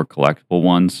are the more collectible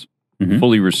ones. Mhm.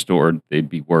 Fully restored, they'd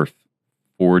be worth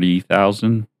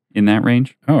 40,000 in that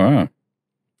range. Oh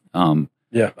wow.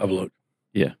 Yeah, I've looked.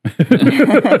 Yeah.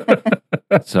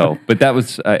 So, but that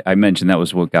was, I mentioned that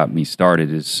was what got me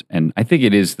started and I think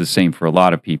it is the same for a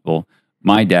lot of people.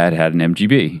 My dad had an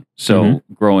MGB. So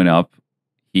growing up,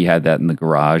 he had that in the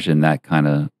garage and that kind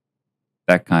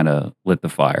of lit the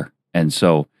fire. And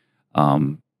so,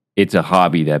 it's a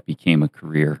hobby that became a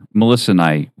career. Melissa and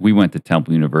I, we went to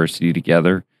Temple University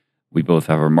together. We both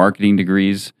have our marketing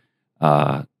degrees.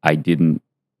 I didn't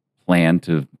plan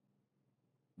to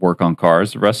work on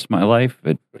cars the rest of my life.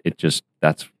 It just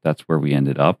that's where we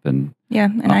ended up. And Yeah,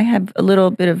 and I have a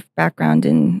little bit of background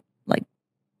in like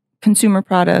consumer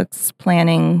products,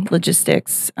 planning,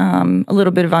 logistics, a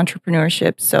little bit of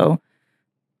entrepreneurship. So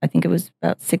I think it was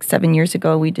about 6-7 years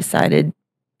ago we decided,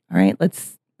 all right,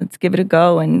 let's give it a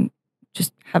go, and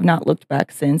just have not looked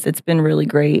back since. It's been really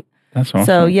great. That's awesome.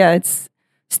 So yeah, it's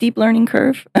steep learning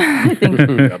curve. I think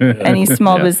any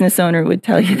small business owner would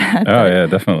tell you that. Oh yeah,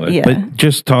 definitely. Yeah. But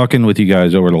just talking with you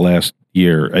guys over the last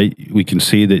year, we can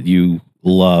see that you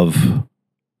love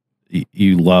it.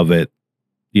 You love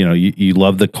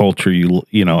the culture. You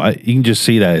can just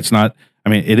see that it's not. I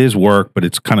mean, it is work, but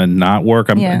it's kind of not work.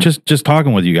 I'm just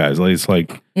talking with you guys. Like it's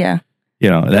like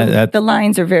that the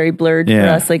lines are very blurred for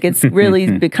us. Like it's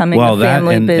really becoming a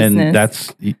family business. And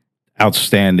that's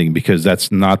outstanding because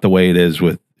that's not the way it is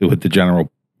with the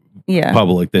general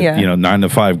public. That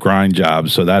 9-to-5 grind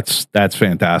jobs. So that's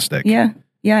fantastic.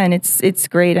 Yeah, and it's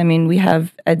great. I mean, we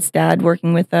have Ed's dad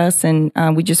working with us, and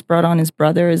we just brought on his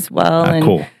brother as well. And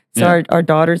cool. So our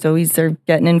daughters always are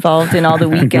getting involved in all the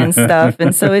weekend stuff,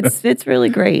 and so it's really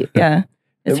great. Yeah,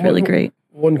 it's really great.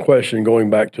 One question going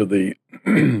back to the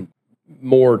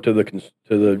more to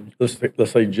the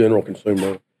let's say general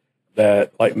consumer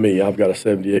that like me, I've got a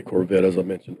 '78 Corvette, as I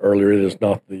mentioned earlier. It is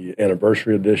not the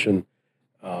anniversary edition,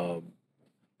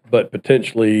 but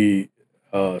potentially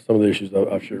some of the issues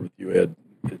I've shared with you, Ed,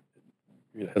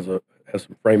 it has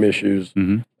some frame issues,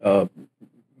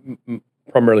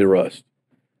 primarily rust.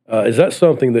 Is that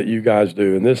something that you guys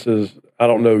do? And this is, I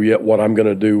don't know yet what I'm going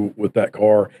to do with that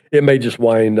car. It may just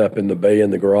wind up in the bay in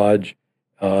the garage,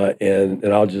 and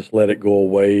I'll just let it go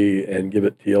away and give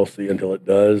it TLC until it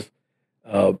does.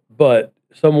 But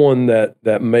someone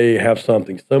that may have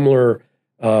something similar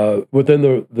within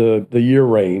the year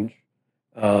range.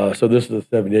 So this is a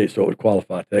 78, so it would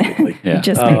qualify technically.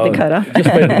 Just made the cutoff.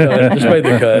 Just made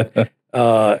the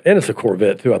cut. And it's a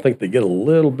Corvette too. I think they get a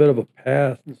little bit of a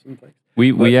pass and some things.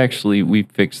 We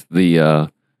fixed the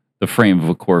frame of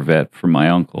a Corvette for my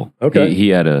uncle. Okay.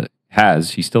 He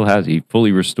still has. He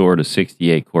fully restored a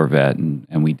 '68 Corvette,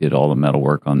 and we did all the metal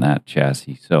work on that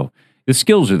chassis. So the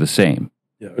skills are the same.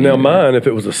 Yeah. Now mine, if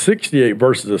it was a '68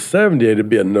 versus a '78, it'd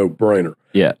be a no-brainer.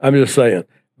 Yeah. I'm just saying.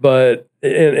 But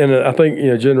and I think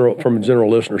from a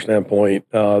general listener standpoint,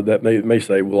 that may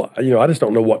say, well, I just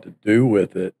don't know what to do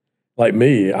with it. Like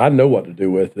me, I know what to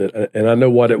do with it, and I know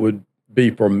what it would be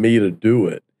for me to do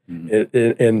it.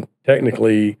 Mm-hmm. And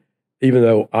technically, even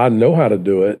though I know how to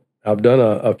do it, I've done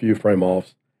a few frame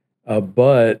offs,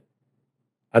 but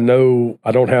I know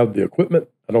I don't have the equipment.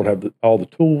 I don't have all the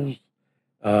tools.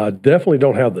 Definitely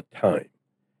don't have the time.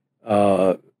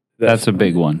 That's a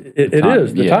big one. It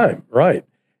is the time, right?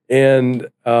 And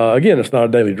again, it's not a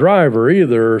daily driver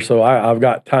either, so I've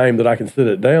got time that I can sit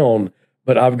it down,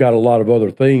 but I've got a lot of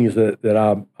other things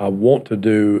that I want to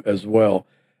do as well.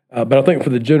 But I think for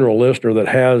the general listener that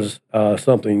has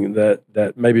something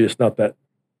that maybe it's not that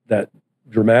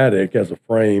dramatic as a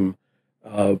frame,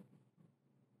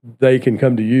 they can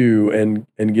come to you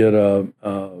and get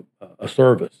a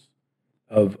service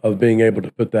of being able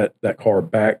to put that car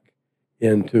back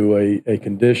into a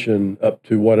condition up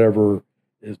to whatever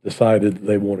is decided that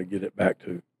they want to get it back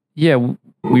to. Yeah,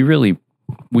 we really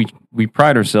we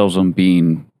pride ourselves on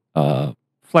being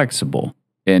flexible.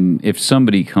 And if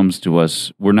somebody comes to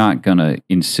us, we're not going to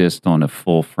insist on a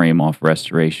full frame-off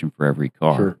restoration for every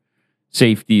car. Sure.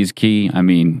 Safety is key. I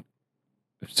mean,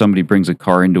 if somebody brings a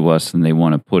car into us and they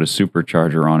want to put a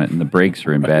supercharger on it and the brakes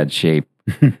are in bad shape,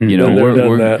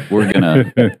 we're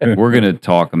gonna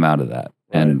talk them out of that.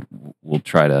 and we'll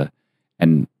try to.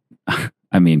 And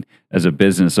I mean, as a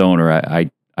business owner,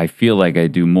 I feel like I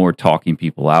do more talking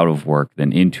people out of work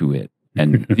than into it.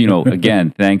 And,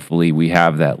 again, thankfully we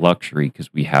have that luxury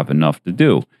because we have enough to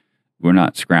do. We're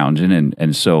not scrounging.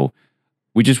 And so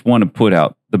we just want to put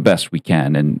out the best we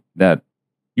can. And that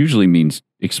usually means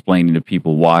explaining to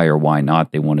people why or why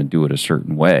not they want to do it a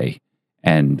certain way.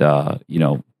 And,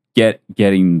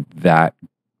 getting that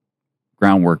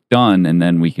groundwork done, and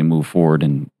then we can move forward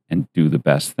and do the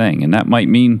best thing. And that might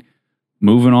mean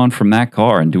moving on from that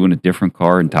car and doing a different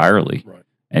car entirely,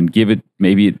 and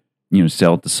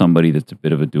sell it to somebody that's a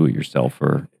bit of a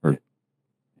do-it-yourselfer, or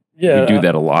we do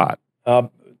that a lot. And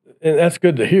that's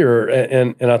good to hear.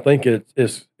 And I think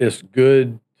it's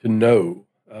good to know,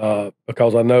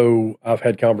 because I know I've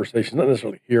had conversations, not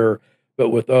necessarily here, but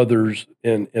with others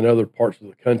in other parts of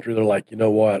the country. They're like, you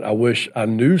know what? I wish I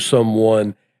knew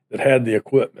someone that had the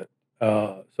equipment.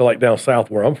 So like down south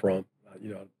where I'm from,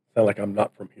 sound like I'm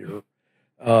not from here.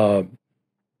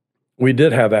 We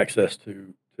did have access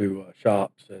to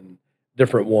shops, and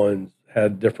different ones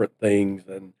had different things,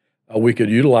 and we could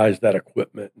utilize that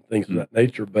equipment and things of that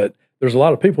nature. But there's a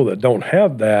lot of people that don't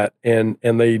have that, and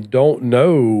they don't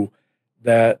know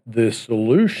that the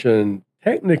solution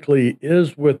technically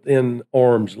is within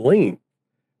arm's length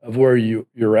of where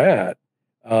you're at.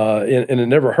 And it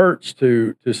never hurts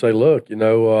to say, look,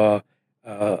 I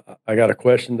got a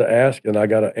question to ask and I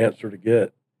got an answer to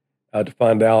get, to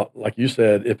find out, like you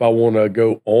said, if I want to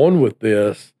go on with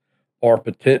this or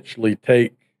potentially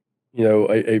take,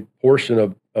 a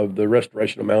portion of the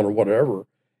restoration amount or whatever,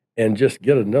 and just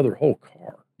get another whole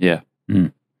car. Yeah. Mm-hmm.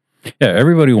 Yeah.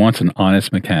 Everybody wants an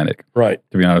honest mechanic. Right.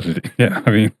 To be honest with you. Yeah.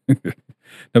 I mean,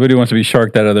 nobody wants to be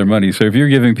sharked out of their money. So if you're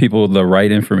giving people the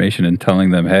right information and telling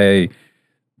them, hey,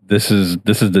 this is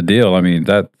the deal. I mean,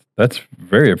 that's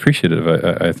very appreciative.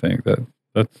 I think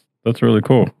that's really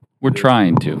cool. We're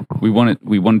trying to. We want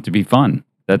it to be fun.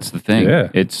 That's the thing. Yeah.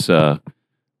 It's a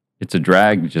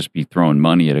drag to just be throwing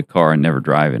money at a car and never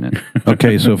driving it.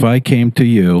 Okay, so if I came to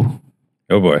you,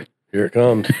 oh boy, here it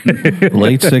comes,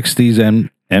 late 60s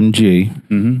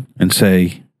MG, and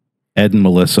say, Ed and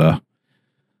Melissa,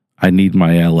 I need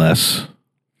my LS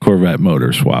Corvette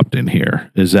motor swapped in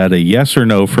here. Is that a yes or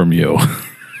no from you?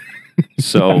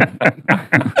 So, you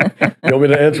want me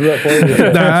to answer that for you?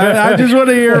 I just want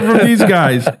to hear from these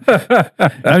guys.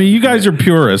 I mean, you guys are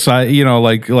purists. Or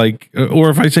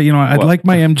if I say, I'd like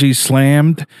my MG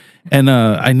slammed, and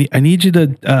I need you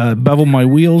to bevel my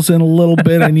wheels in a little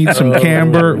bit. I need some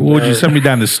camber. Would you send me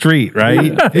down the street?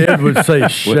 Right? Ed would say,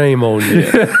 "Shame on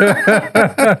you."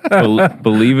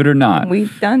 Believe it or not,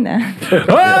 We've done that.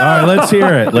 All right, let's hear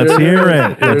it. Let's hear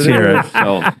it.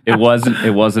 So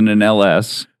it wasn't an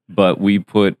LS. But we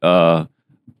put a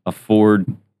Ford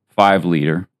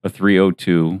 5-liter, a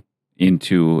 302,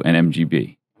 into an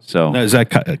MGB. So now, is that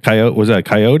Coyote? Was that a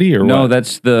Coyote or no? what?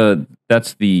 That's the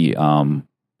from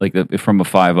a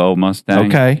 5.0 Mustang.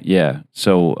 Okay, yeah.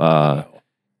 So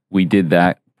we did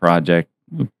that project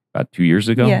about 2 years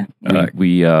ago. Yeah.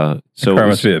 We the car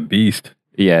must be a beast.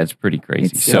 Yeah, it's pretty crazy.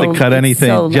 It's you have to cut anything.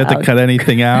 so you have to loud. cut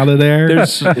anything out of there.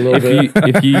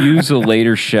 If you use a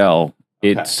later shell,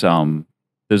 it's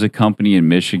there's a company in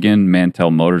Michigan, Mantel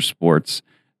Motorsports,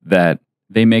 that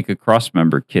they make a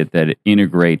crossmember kit that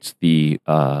integrates the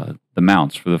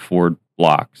mounts for the Ford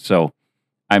block. So,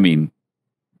 I mean,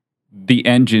 the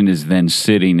engine is then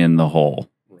sitting in the hole.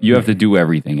 You have to do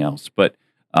everything else, but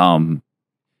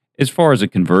as far as a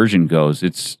conversion goes,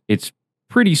 it's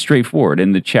pretty straightforward.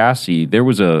 And the chassis, there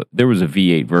was a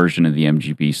V8 version of the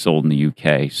MGB sold in the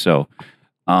UK. So,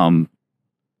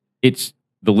 it's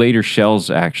the later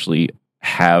shells actually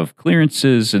have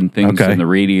clearances and things, and the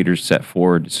radiators set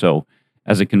forward. So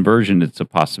as a conversion, it's a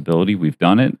possibility. We've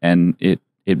done it, and it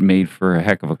made for a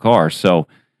heck of a car. So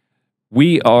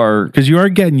we are, because you are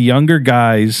getting younger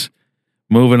guys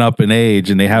moving up in age,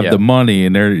 and they have the money,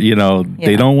 and they're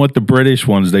they don't want the British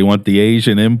ones, they want the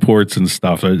Asian imports and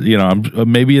stuff.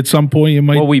 Maybe at some point you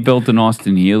might. Well, we built an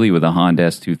Austin Healey with a Honda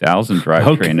S2000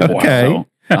 drivetrain. Okay.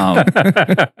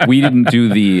 We didn't do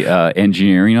the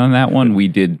engineering on that one. We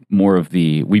did more of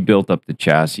we built up the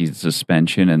chassis, the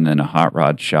suspension, and then a hot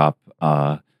rod shop,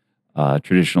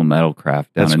 traditional metalcraft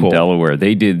down in Delaware.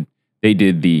 They did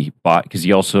the bot, because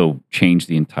he also changed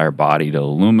the entire body to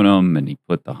aluminum, and he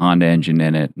put the Honda engine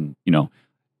in it, and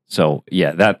so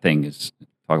yeah, that thing is,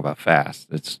 talk about fast.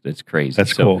 It's crazy.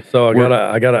 That's cool. So I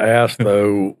gotta ask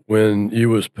though, when you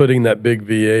was putting that big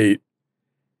V8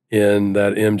 in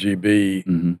that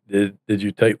MGB, did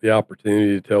you take the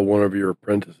opportunity to tell one of your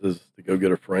apprentices to go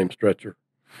get a frame stretcher?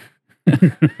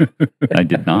 I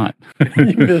did not.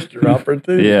 You missed your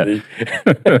opportunity.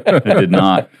 I did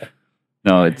not.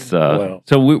 No, it's Wow.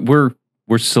 so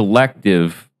we're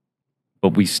selective,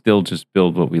 but we still just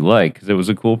build what we like because it was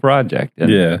a cool project.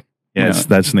 And, Yes,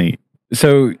 that's neat.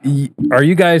 So, are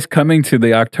you guys coming to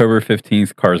the October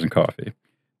 15th Cars and Coffee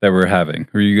that we're having?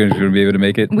 Are you guys going to be able to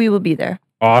make it? We will be there.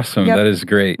 Awesome. Yep. That is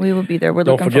great. We will be there. We're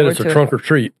Don't looking forget, forward it's a to trunk or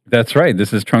treat. That's right.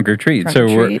 This is Trunk or Treat. Trunk So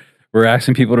or treat. we're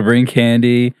asking people to bring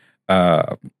candy.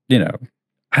 I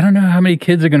don't know how many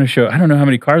kids are going to show. I don't know how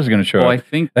many cars are going to show well, up.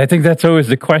 I I think that's always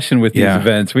the question with these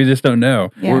events. We just don't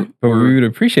know. Yeah. But we would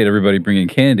appreciate everybody bringing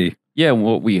candy. Yeah,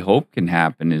 what we hope can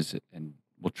happen is, and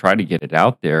we'll try to get it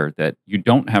out there, that you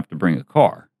don't have to bring a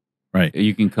car. Right.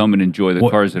 You can come and enjoy the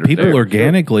cars that are people there.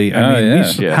 organically. I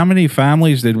mean, how many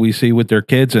families did we see with their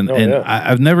kids? And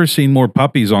I've never seen more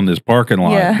puppies on this parking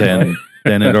lot than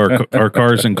at our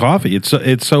Cars and Coffee.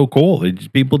 It's so cool.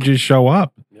 People just show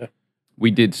up. Yeah.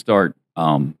 We did start.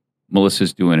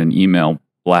 Melissa's doing an email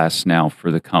blast now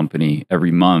for the company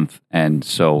every month, and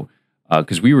so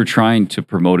because we were trying to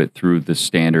promote it through the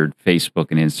standard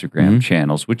Facebook and Instagram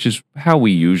channels, which is how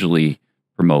we usually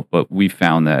promote, but we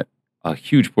found that a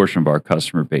huge portion of our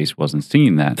customer base wasn't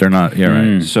seeing that. They're not.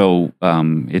 Yeah, right. So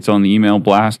it's on the email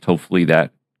blast. Hopefully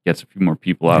that gets a few more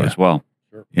people out as well.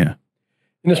 Sure. Yeah.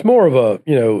 And it's more of a,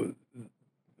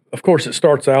 of course, it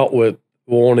starts out with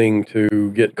wanting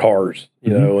to get cars,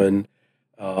 and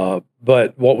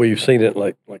but what we've seen it,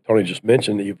 like Tony just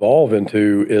mentioned, evolve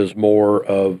into is more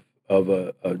of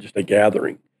just a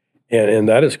gathering, and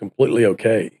that is completely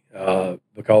okay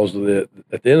because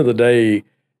at the end of the day,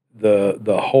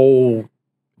 the whole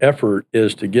effort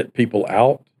is to get people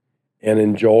out and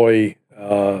enjoy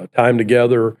time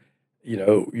together.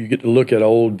 You get to look at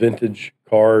old vintage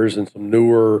cars and some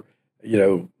newer,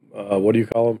 what do you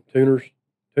call them? Tuners?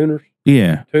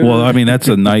 Yeah. Tuners? Well, I mean, that's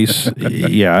a nice,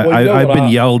 yeah. Well, I've been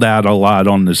yelled at a lot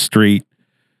on the street,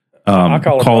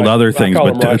 called other things,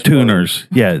 but tuners.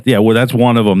 Yeah. Yeah. Well, that's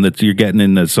one of them that you're getting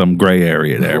into some gray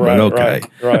area there, but okay.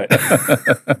 Right.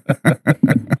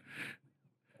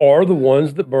 Or the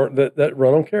ones that burn that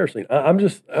run on kerosene. I'm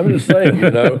just saying,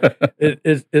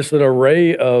 it's an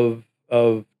array of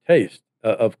taste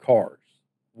of cars,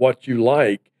 what you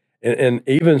like, and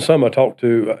even some I talk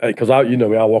to because I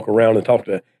walk around and talk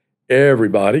to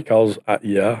everybody because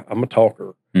I'm a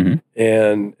talker,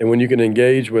 and when you can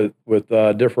engage with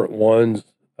different ones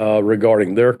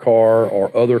regarding their car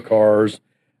or other cars,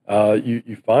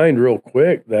 you find real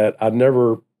quick that I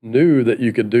never knew that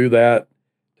you could do that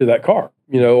to that car.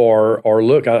 Or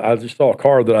look, I just saw a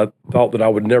car that I thought that I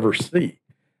would never see.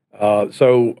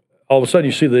 So all of a sudden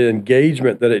you see the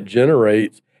engagement that it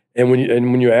generates. And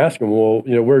when you ask them, well,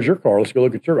 where's your car? Let's go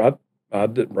look at your, I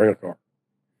didn't bring a car.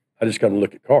 I just come to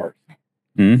look at cars.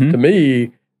 To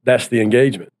me, that's the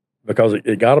engagement because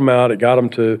it got them out. It got them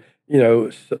to,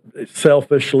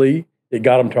 selfishly, it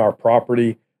got them to our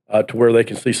property to where they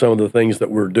can see some of the things that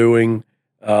we're doing,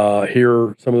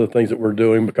 hear some of the things that we're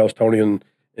doing because Tony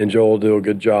and Joel do a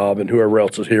good job, and whoever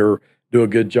else is here do a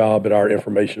good job at our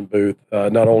information booth,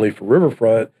 not only for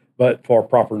Riverfront, but for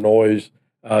proper noise,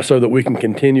 so that we can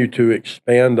continue to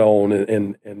expand on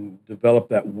and develop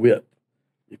that width,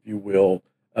 if you will,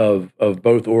 of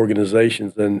both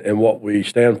organizations and what we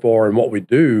stand for and what we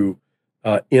do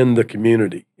in the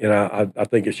community. And I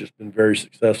think it's just been very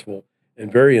successful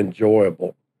and very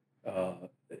enjoyable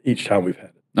each time we've had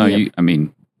it. No,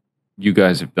 you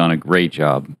guys have done a great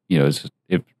job.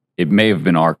 It may have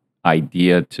been our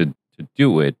idea to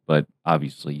do it, but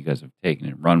obviously you guys have taken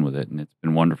it and run with it, and it's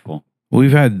been wonderful.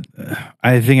 We've had,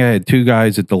 I think I had two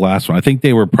guys at the last one. I think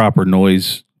they were proper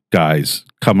noise guys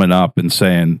coming up and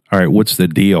saying, "All right, what's the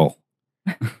deal?"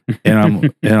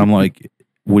 and I'm like,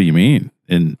 "What do you mean?"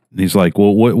 And he's like,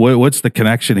 "Well, what's the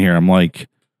connection here?" I'm like,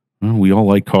 "We all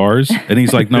like cars," and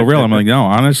he's like, "No, real." I'm like, "No,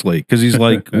 honestly," because he's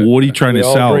like, "What are you trying to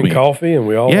sell me?" We all drink coffee, and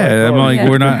we all I'm like,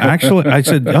 "We're not actually." I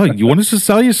said, "Oh, you want us to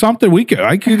sell you something? We could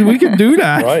do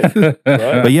that." Right.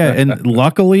 But yeah, and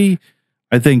luckily,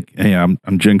 I think I'm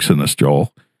jinxing this,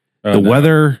 Joel. The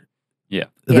weather,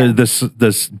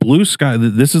 this blue sky.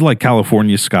 This is like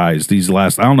California skies. These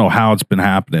last, I don't know how it's been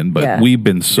happening, but we've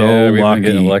been so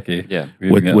lucky. Yeah,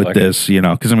 with this,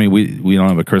 because we don't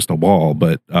have a crystal ball,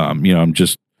 but I'm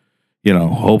just.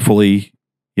 Hopefully,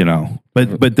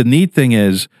 but the neat thing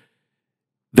is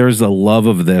there's a love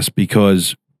of this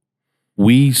because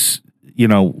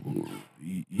you're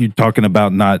talking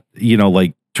about not,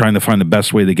 like trying to find the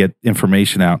best way to get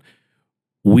information out.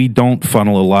 We don't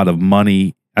funnel a lot of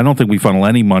money. I don't think we funnel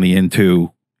any money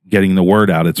into getting the word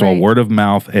out. It's all word of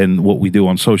mouth and what we do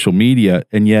on social media.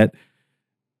 And yet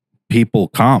people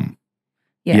come.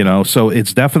 Yeah. You know, so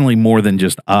it's definitely more than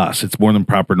just us. It's more than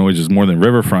Proper Noises, more than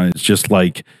Riverfront. It's just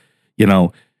like, you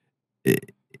know,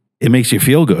 it makes you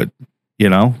feel good, you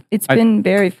know? It's been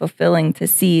very fulfilling to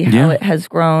see how it has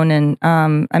grown. And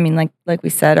I mean, like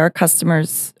we said, our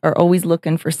customers are always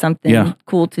looking for something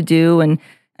cool to do. And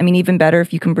I mean, even better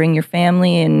if you can bring your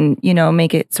family and, you know,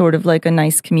 make it sort of like a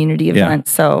nice community event.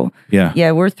 So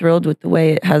yeah, we're thrilled with the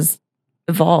way it has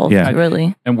evolved,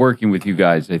 really. And working with you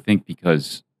guys, I think,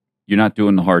 because you're not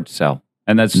doing the hard sell.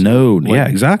 And that's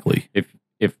exactly. If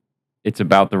it's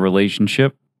about the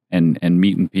relationship and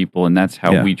meeting people, and that's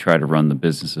how we try to run the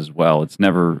business as well. It's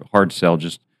never hard sell,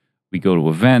 just we go to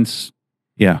events,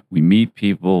 we meet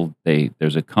people,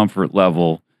 there's a comfort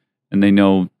level, and they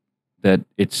know that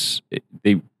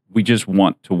we just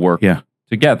want to work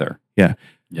together. Yeah.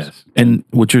 Yes. And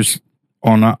which is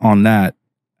on that,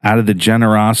 out of the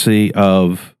generosity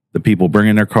of the people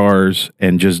bringing their cars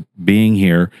and just being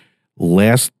here,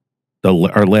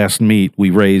 our last meet, we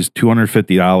raised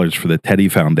 $250 for the Teddy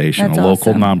Foundation, That's a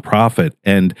local nonprofit.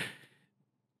 And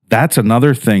that's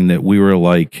another thing that we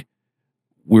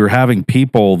were having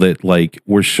people that like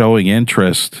were showing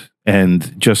interest,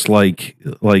 and just like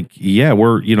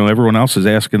we're, you know, everyone else is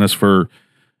asking us for,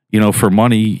 you know, for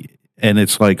money, and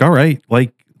it's like, all right,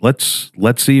 like let's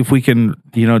see if we can,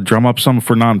 you know, drum up some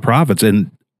for nonprofits and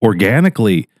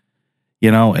organically, you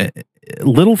know,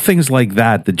 little things like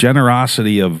that, the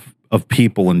generosity of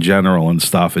people in general and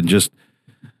stuff. And just,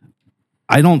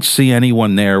 I don't see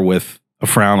anyone there with a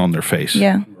frown on their face.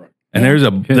 Yeah. And there's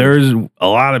a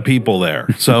lot of people there.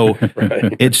 So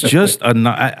it's just,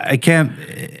 I can't,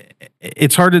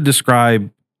 it's hard to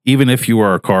describe, even if you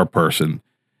are a car person.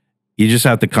 You just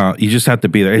have to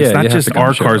be there. It's not just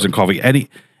our cars and coffee,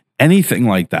 anything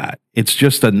like that. It's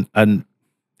just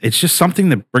it's just something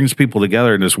that brings people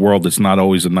together in this world that's not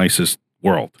always the nicest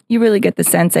world. You really get the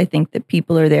sense, I think, that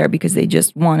people are there because they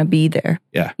just want to be there.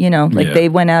 Yeah. You know, like they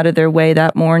went out of their way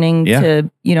that morning to,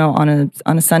 you know, on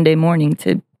a Sunday morning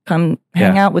to come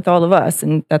hang out with all of us.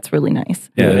 And that's really nice.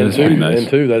 Yeah, it is really nice. And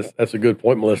too, that's a good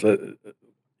point, Melissa.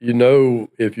 You know,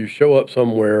 if you show up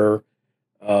somewhere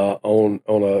on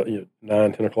a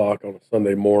 9, 10 o'clock on a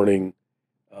Sunday morning,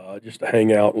 just to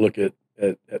hang out and look at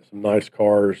some nice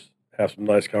cars, have some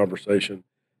nice conversation,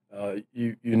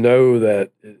 you know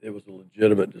that it was a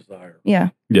legitimate desire. Yeah.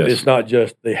 Yes. It's not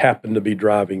just they happened to be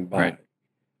driving by,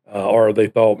 or they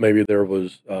thought maybe there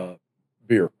was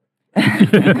beer. You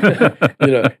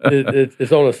know,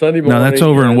 it's on a Sunday morning. No, that's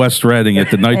over in West Reading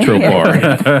at the Nitro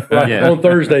Bar. On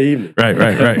Thursday evening. Right.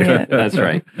 Yeah. That's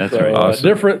right. That's right.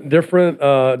 Awesome. Different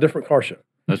car show.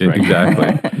 That's right.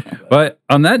 Exactly. But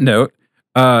on that note,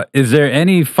 is there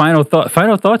any final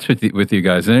thoughts with you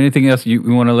guys? Is there anything else you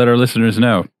want to let our listeners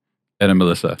know, Ed and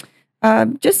Melissa?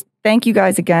 Just thank you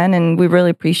guys again, and we really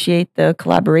appreciate the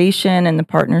collaboration and the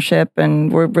partnership,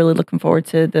 and we're really looking forward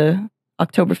to the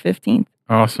October 15th.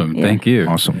 Awesome. Yeah. Thank you.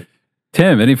 Awesome.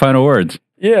 Tim, any final words?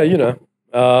 Yeah, you know,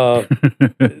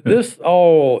 this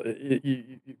all,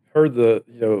 you heard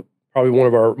probably one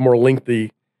of our more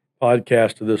lengthy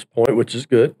podcasts to this point, which is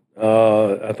good.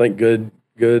 I think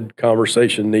good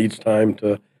conversation needs time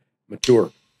to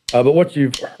mature. But what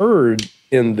you've heard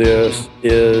in this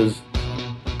is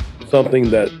something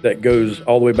that goes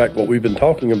all the way back to what we've been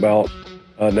talking about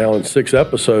now in 6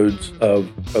 episodes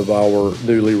of our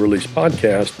newly released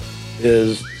podcast,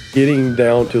 is getting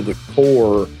down to the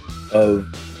core of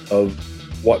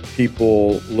what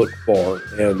people look for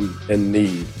and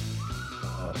need.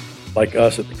 Like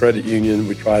us at the credit union,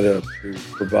 we try to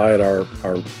provide our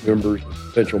members,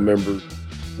 potential members,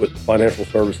 with the financial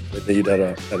services they need at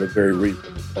a very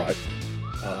reasonable price.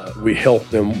 We help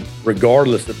them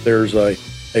regardless if there's a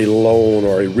loan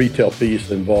or a retail piece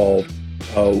involved.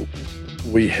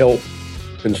 We help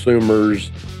consumers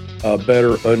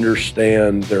better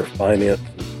understand their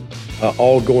finances,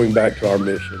 all going back to our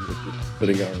mission, which is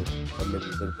putting our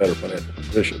members in a better financial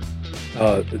position.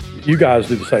 You guys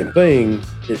do the same thing.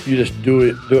 If you just do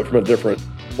it from a different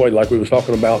way, like we was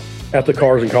talking about at the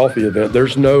Cars and Coffee event.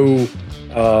 There's no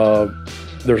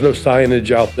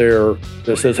signage out there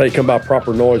that says, "Hey, come by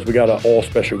Proper Noise. We got an oil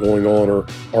special going on,"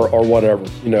 or whatever,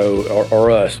 you know,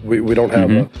 or us. We don't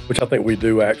have which I think we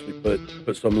do actually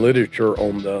put some literature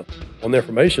on the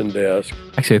information desk.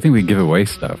 Actually, I think we give away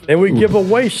stuff. And we give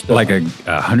away stuff like a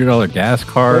 $100 gas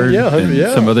card,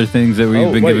 and some other things that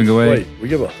we've been giving away. Wait, we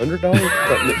give $100?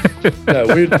 No,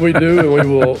 we do,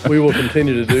 and we will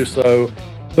continue to do so.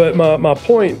 But my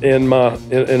point and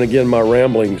again my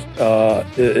ramblings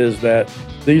is that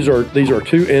these are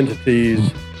 2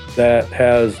 entities that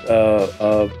has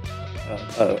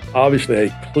obviously a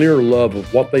clear love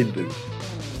of what they do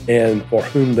and for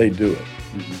whom they do it.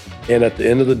 And at the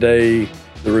end of the day,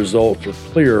 the results are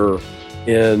clear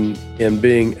in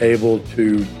being able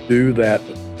to do that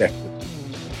effectively.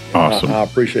 Awesome. I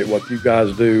appreciate what you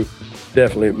guys do.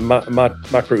 Definitely,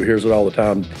 my crew hears it all the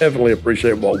time. Definitely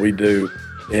appreciate what we do,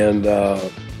 and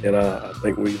I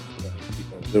think we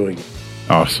keep on doing it.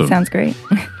 Awesome. Sounds great.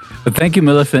 But thank you,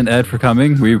 Melissa and Ed, for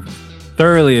coming. We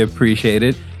thoroughly appreciate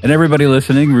it. And everybody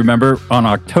listening, remember, on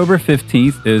October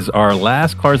 15th is our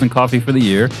last Cars and Coffee for the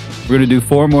year. We're going to do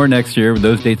 4 more next year.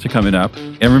 Those dates are coming up.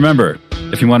 And remember,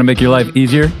 if you want to make your life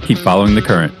easier, keep following the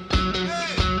current.